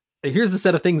 well, here's the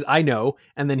set of things I know,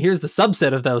 and then here's the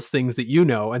subset of those things that you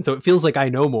know. And so it feels like I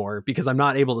know more because I'm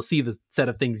not able to see the set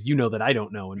of things that I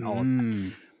don't know and all of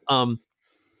that.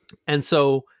 And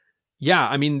so, yeah,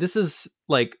 I mean, this is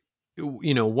like,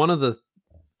 one of the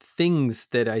things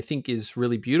that I think is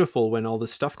really beautiful when all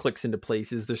this stuff clicks into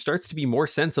place is there starts to be more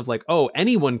sense of like, oh,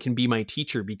 anyone can be my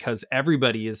teacher because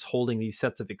everybody is holding these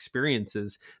sets of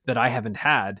experiences that I haven't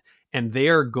had. And they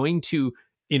are going to,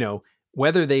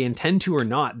 whether they intend to or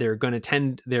not, they're going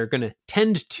to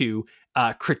tend to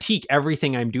critique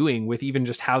everything I'm doing with even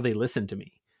just how they listen to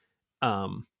me.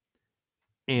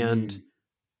 And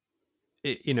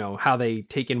how they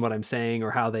take in what I'm saying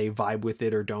or how they vibe with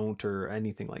it or don't or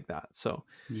anything like that. So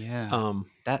yeah,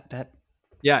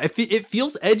 yeah, it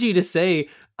feels edgy to say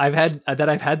I've had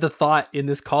the thought in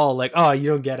this call, like, oh, you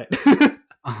don't get it.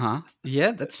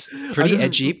 Yeah, that's pretty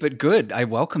edgy, but good. I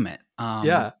welcome it.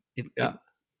 Yeah.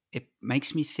 It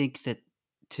makes me think that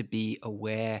to be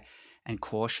aware and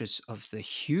cautious of the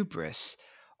hubris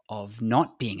of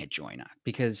not being a joiner,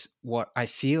 because what I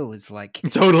feel is like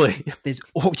totally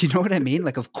you know what I mean?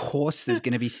 Like, of course, there's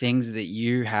going to be things that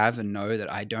you have and know that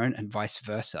I don't, and vice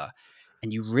versa.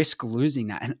 And you risk losing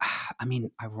that. And I mean,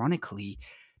 ironically,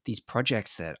 these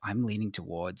projects that I'm leaning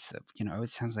towards, it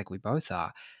sounds like we both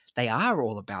are, they are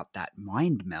all about that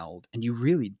mind meld. And you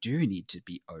really do need to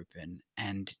be open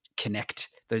and connect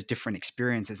those different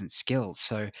experiences and skills.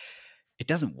 So it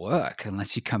doesn't work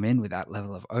unless you come in with that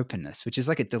level of openness, which is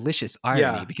like a delicious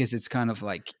irony, because it's kind of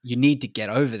like you need to get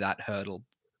over that hurdle.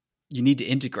 You need to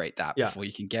integrate that before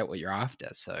you can get what you're after.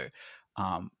 So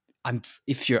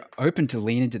if you're open to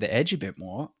lean into the edge a bit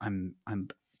more, I'm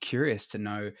curious to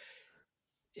know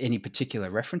any particular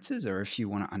references, or if you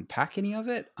want to unpack any of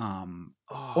it,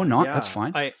 or not. Yeah. That's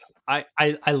fine.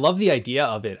 I love the idea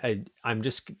of it. I'm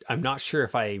not sure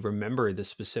if I remember the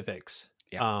specifics.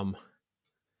 Yeah.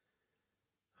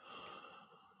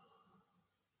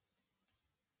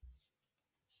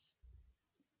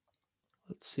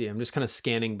 Let's see. I'm just kind of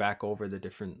scanning back over the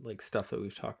different like stuff that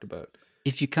we've talked about.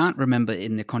 If you can't remember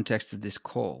in the context of this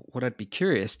call, what I'd be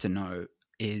curious to know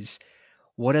is,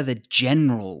 what are the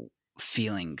general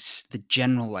feelings, the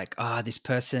general like, this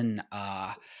person,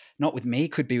 not with me,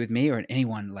 could be with me or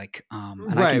anyone. Like, and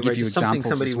I can Right, give right. you Just something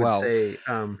examples somebody as would well. say.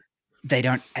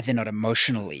 They're not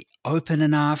emotionally open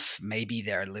enough. Maybe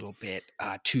they're a little bit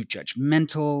too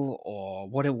judgmental, or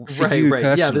what for Right, you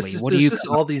right. Yeah, personally, what do there's you just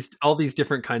come up with? all these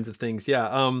different kinds of things.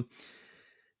 Yeah.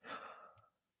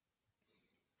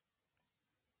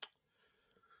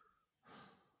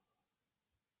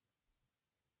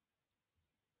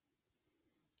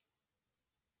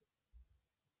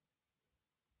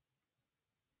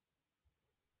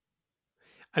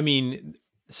 I mean,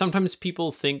 sometimes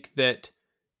people think that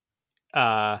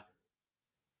uh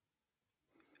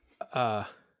uh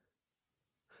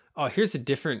oh, here's a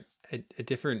different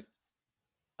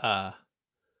uh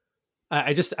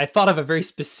I thought of a very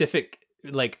specific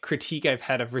like critique I've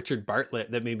had of Richard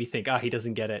Bartlett that made me think, he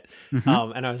doesn't get it. Hmm.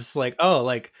 And I was just like, oh,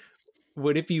 like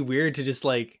would it be weird to just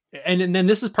like and then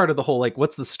this is part of the whole like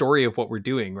what's the story of what we're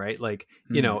doing, right? Like,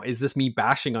 Mm. is this me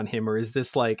bashing on him, or is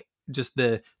this like just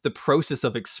the process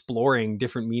of exploring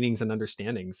different meanings and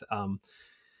understandings?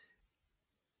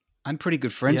 I'm pretty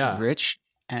good friends with Yeah. Rich,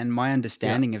 and my Yeah.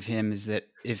 understanding of him is that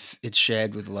if it's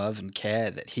shared with love and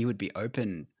care, that he would be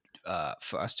open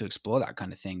for us to explore that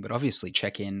kind of thing. But obviously,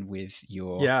 check in with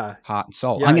your Yeah. heart and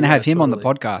soul. I'm Yeah, going to yeah, have him on the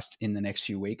totally. podcast in the next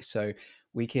few weeks, so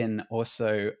we can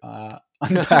also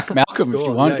unpack Malcolm if you Cool.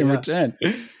 Yeah, want in yeah. return.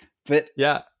 But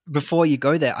Yeah. before you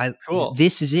go there, Cool.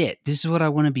 this is it. This is what I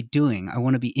want to be doing. I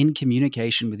want to be in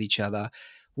communication with each other.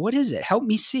 What is it? Help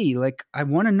me see. Like, I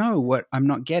want to know what I'm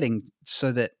not getting,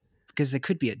 so that, because there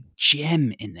could be a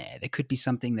gem in there. There could be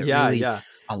something that Yeah, really yeah.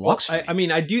 Well, unlocks for I me.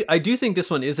 mean, I do think this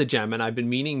one is a gem, and I've been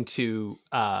meaning to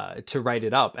write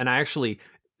it up. And I actually,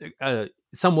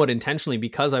 somewhat intentionally,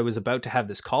 because I was about to have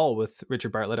this call with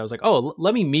Richard Bartlett, I was like, oh,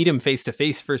 let me meet him face to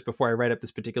face first before I write up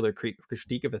this particular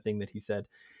critique of a thing that he said.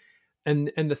 And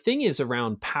the thing is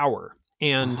around power,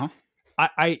 and Uh-huh.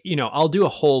 I'll do a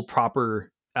whole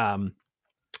proper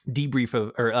debrief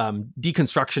of or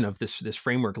deconstruction of this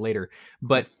framework later. Cool.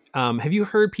 But have you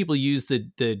heard people use the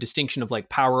distinction of like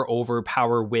power over,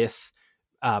 power with,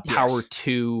 power Yes.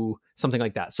 to, something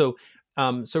like that? So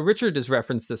Richard has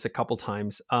referenced this a couple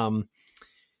times,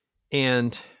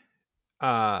 and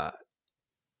uh,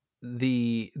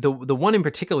 the one in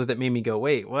particular that made me go,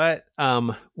 wait, what?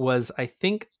 Was I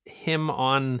think him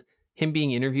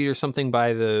being interviewed or something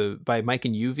by Mike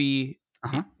and Uv.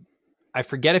 Uh-huh. I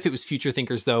forget if it was Future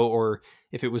Thinkers though, or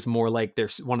if it was more like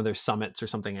there's one of their summits or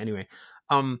something. Anyway,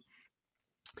 um,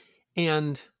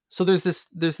 and so there's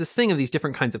this thing of these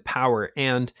different kinds of power,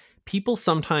 and people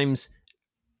sometimes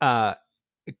uh,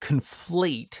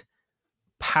 conflate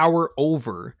power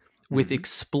over with Mm.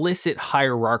 explicit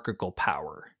hierarchical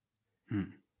power.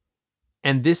 Mm.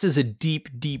 And this is a deep,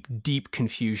 deep, deep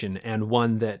confusion, and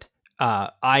one that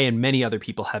I and many other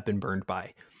people have been burned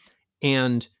by.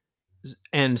 And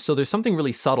so there's something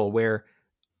really subtle where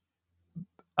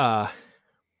uh,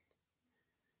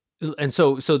 and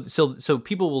so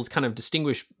people will kind of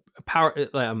distinguish power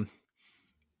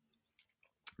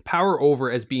power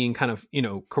over as being kind of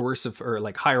coercive or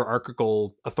like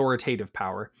hierarchical authoritative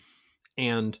power,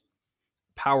 and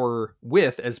power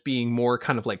with as being more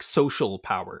kind of like social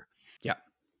power. Yeah.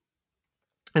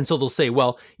 And so they'll say,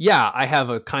 well, yeah, I have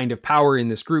a kind of power in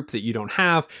this group that you don't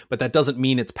have, but that doesn't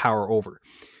mean it's power over.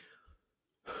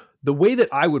 The way that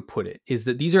I would put it is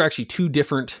that these are actually two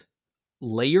different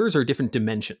layers or different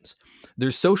dimensions.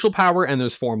 There's social power and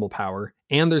there's formal power,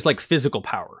 and there's like physical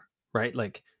power, right?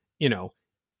 Like,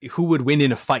 who would win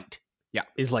in a fight? Yeah.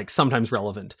 Is like sometimes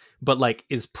relevant, but like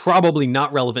is probably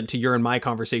not relevant to your and my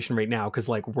conversation right now, because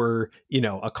like we're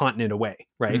a continent away,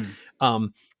 right?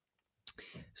 Mm.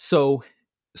 So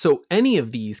any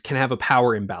of these can have a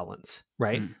power imbalance,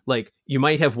 right? Mm. Like you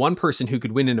might have one person who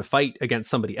could win in a fight against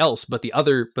somebody else, but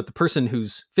the person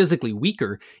who's physically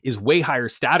weaker is way higher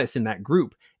status in that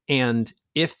group. And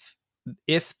if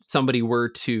somebody were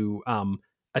to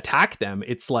attack them,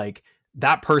 it's like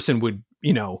that person would,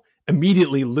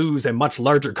 immediately lose a much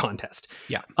larger contest.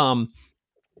 Yeah.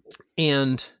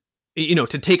 And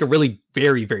to take a really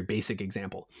very, very basic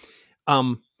example,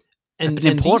 an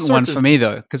important one for me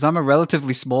though, because I'm a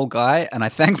relatively small guy, and I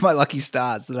thank my lucky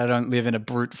stars that I don't live in a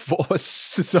brute force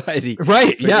society.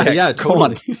 Right? But Yeah, go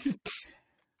on. totally.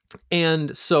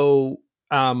 And so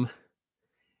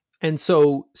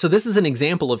this is an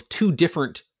example of two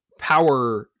different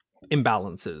power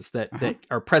imbalances that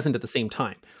are present at the same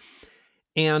time.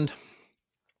 And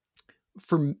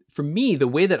for me, the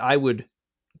way that I would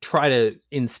try to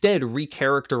instead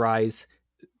recharacterize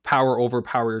power over,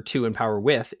 power to, and power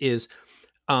with is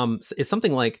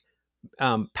something like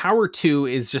power to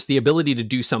is just the ability to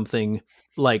do something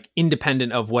like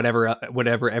independent of whatever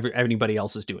anybody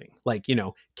else is doing. Like, you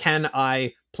know, can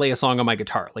I play a song on my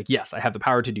guitar? Like, yes, I have the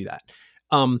power to do that.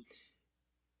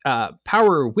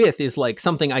 Power with is like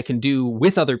something I can do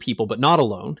with other people, but not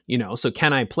alone, you know? So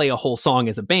can I play a whole song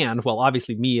as a band? Well,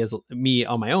 obviously me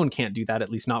on my own can't do that,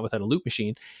 at least not without a loop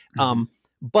machine. Mm-hmm.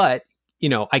 But, you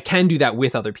know, I can do that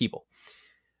with other people.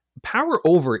 Power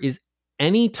over is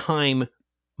anytime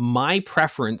my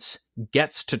preference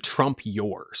gets to trump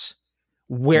yours,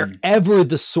 wherever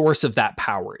the source of that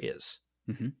power is.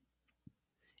 Mm-hmm.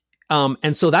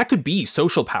 And so that could be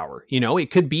social power, you know, it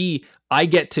could be, I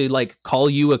get to like call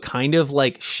you a kind of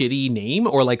like shitty name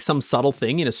or like some subtle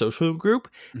thing in a social group.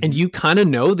 Mm-hmm. And you kind of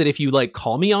know that if you like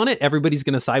call me on it, everybody's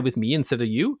going to side with me instead of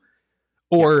you.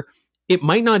 Or it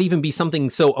might not even be something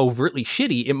so overtly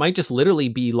shitty. It might just literally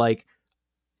be like,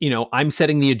 you know, I'm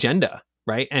setting the agenda,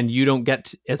 right? And you don't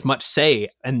get as much say.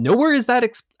 And nowhere is that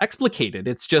explicated.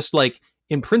 It's just like,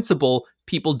 in principle,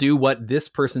 people do what this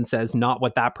person says, not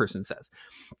what that person says.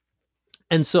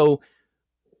 And so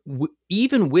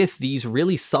even with these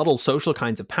really subtle social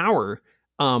kinds of power,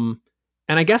 and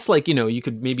I guess like, you know, you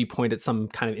could maybe point at some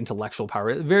kind of intellectual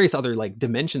power, various other like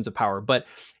dimensions of power, but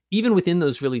even within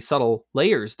those really subtle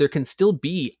layers, there can still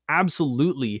be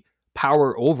absolutely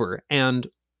power over. And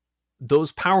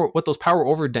what those power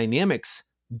over dynamics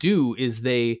do is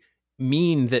they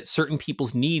mean that certain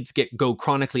people's needs go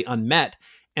chronically unmet.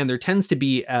 And there tends to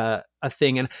be a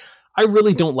thing. And I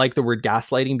really don't like the word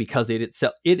gaslighting because it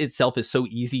itself is so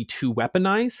easy to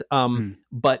weaponize.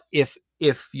 But if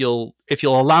you'll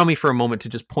allow me for a moment to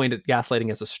just point at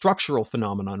gaslighting as a structural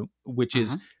phenomenon, which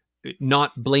is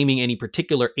not blaming any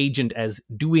particular agent as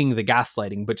doing the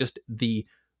gaslighting, but just the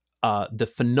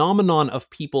phenomenon of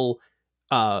people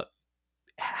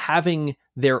having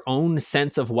their own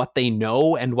sense of what they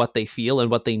know and what they feel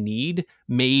and what they need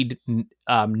made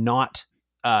not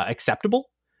acceptable.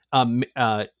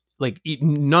 Like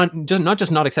not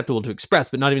just not acceptable to express,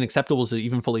 but not even acceptable to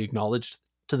even fully acknowledge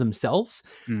to themselves.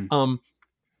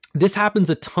 This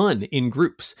happens a ton in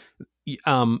groups.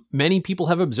 Many people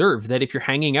have observed that if you're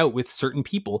hanging out with certain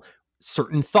people,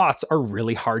 certain thoughts are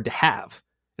really hard to have.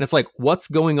 And it's like, what's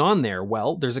going on there?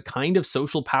 Well, there's a kind of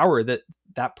social power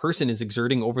that person is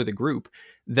exerting over the group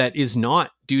that is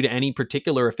not due to any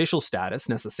particular official status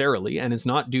necessarily, and is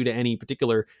not due to any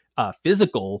particular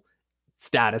physical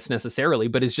status necessarily,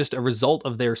 but is just a result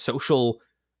of their social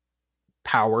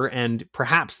power and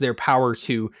perhaps their power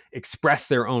to express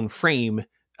their own frame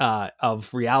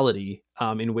of reality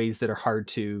in ways that are hard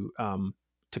to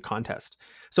contest.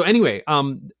 So anyway,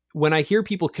 when I hear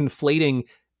people conflating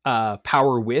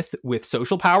power with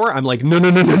social power, I'm like,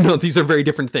 no, these are very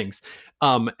different things.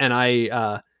 And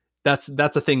I that's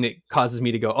a thing that causes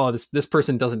me to go, oh, this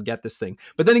person doesn't get this thing.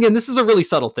 But then again, this is a really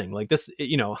subtle thing. Like this,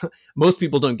 you know, most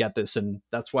people don't get this, and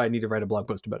that's why I need to write a blog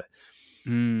post about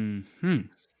it.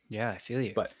 Yeah, I feel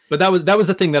you. But that was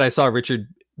the thing that I saw Richard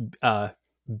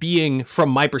being, from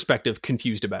my perspective,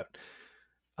 confused about.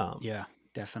 Yeah,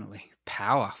 definitely.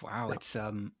 Power. Wow,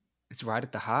 yeah. It's right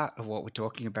at the heart of what we're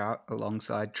talking about,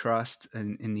 alongside trust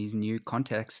and in these new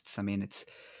contexts. I mean, it's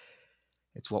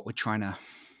what we're trying to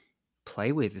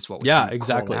play with, is what we're trying to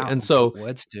exactly. call out and so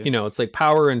words to. You know, it's like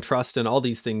power and trust and all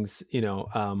these things, you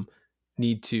know,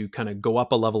 need to kind of go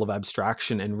up a level of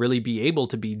abstraction and really be able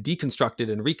to be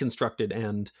deconstructed and reconstructed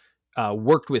and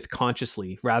worked with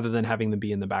consciously, rather than having them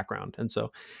be in the background. And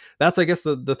so that's, I guess,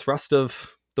 the thrust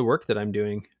of the work that I'm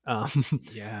doing.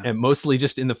 And mostly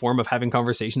just in the form of having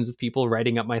conversations with people,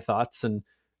 writing up my thoughts, and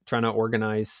trying to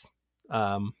organize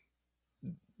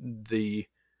the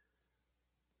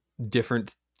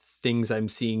different things I'm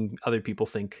seeing other people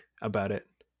think about it.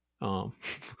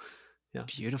 Yeah.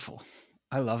 Beautiful.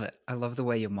 I love it. I love the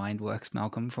way your mind works,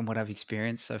 Malcolm. From what I've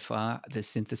experienced so far, the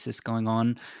synthesis going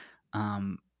on,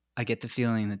 I get the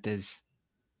feeling that there's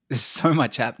so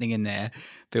much happening in there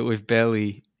that we've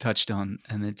barely touched on,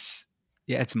 and it's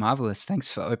marvelous.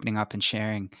 Thanks for opening up and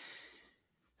sharing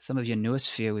some of your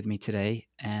noosphere with me today,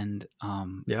 and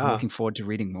I'm looking forward to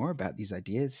reading more about these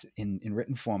ideas in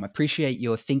written form. I appreciate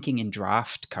your thinking in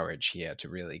draft courage here to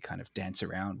really kind of dance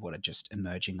around what are just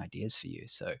emerging ideas for you.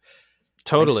 So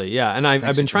totally. Yeah. And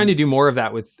I've been trying to do more of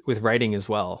that with writing as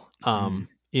well.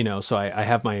 You know, so I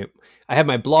have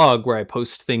my blog where I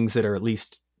post things that are at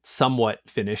least somewhat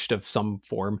finished of some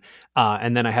form.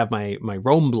 And then I have my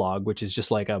Roam blog, which is just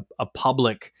like a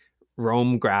public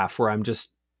Roam graph where I'm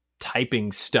just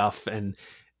typing stuff and,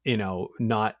 you know,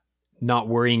 not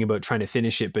worrying about trying to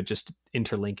finish it, but just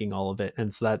interlinking all of it.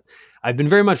 And so that I've been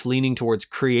very much leaning towards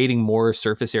creating more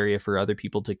surface area for other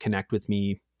people to connect with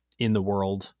me in the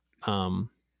world.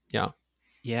 Yeah.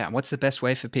 Yeah. What's the best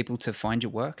way for people to find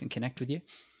your work and connect with you?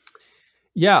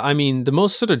 Yeah, I mean, the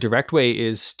most sort of direct way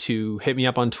is to hit me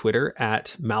up on Twitter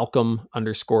at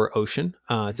Malcolm_Ocean.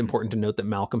 It's important to note that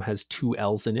Malcolm has 2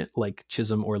 L's in it, like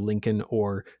Chisholm or Lincoln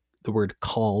or the word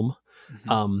calm.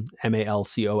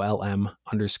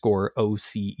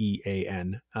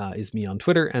 MALCOLM_OCEAN is me on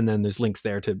Twitter. And then there's links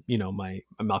there to, my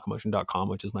malcolmocean.com,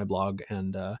 which is my blog.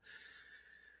 And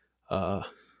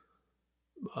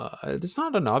there's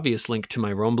not an obvious link to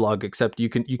my Rome blog, except you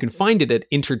can find it at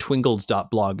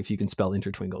intertwingled.blog if you can spell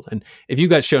intertwingled. And if you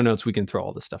got show notes, we can throw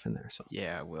all this stuff in there. So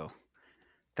yeah, I will.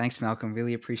 Thanks, Malcolm.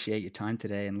 Really appreciate your time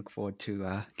today and look forward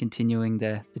to continuing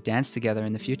the dance together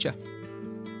in the future.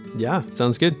 Yeah,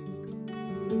 sounds good.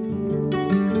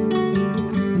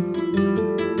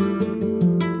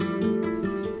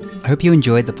 I hope you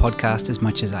enjoyed the podcast as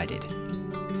much as I did.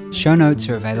 Show notes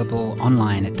are available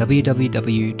online at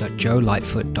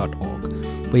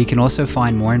www.joelightfoot.org, where you can also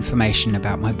find more information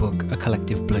about my book, A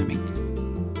Collective Blooming.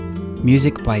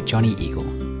 Music by Johnny Eagle.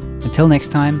 Until next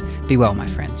time, be well, my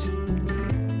friends.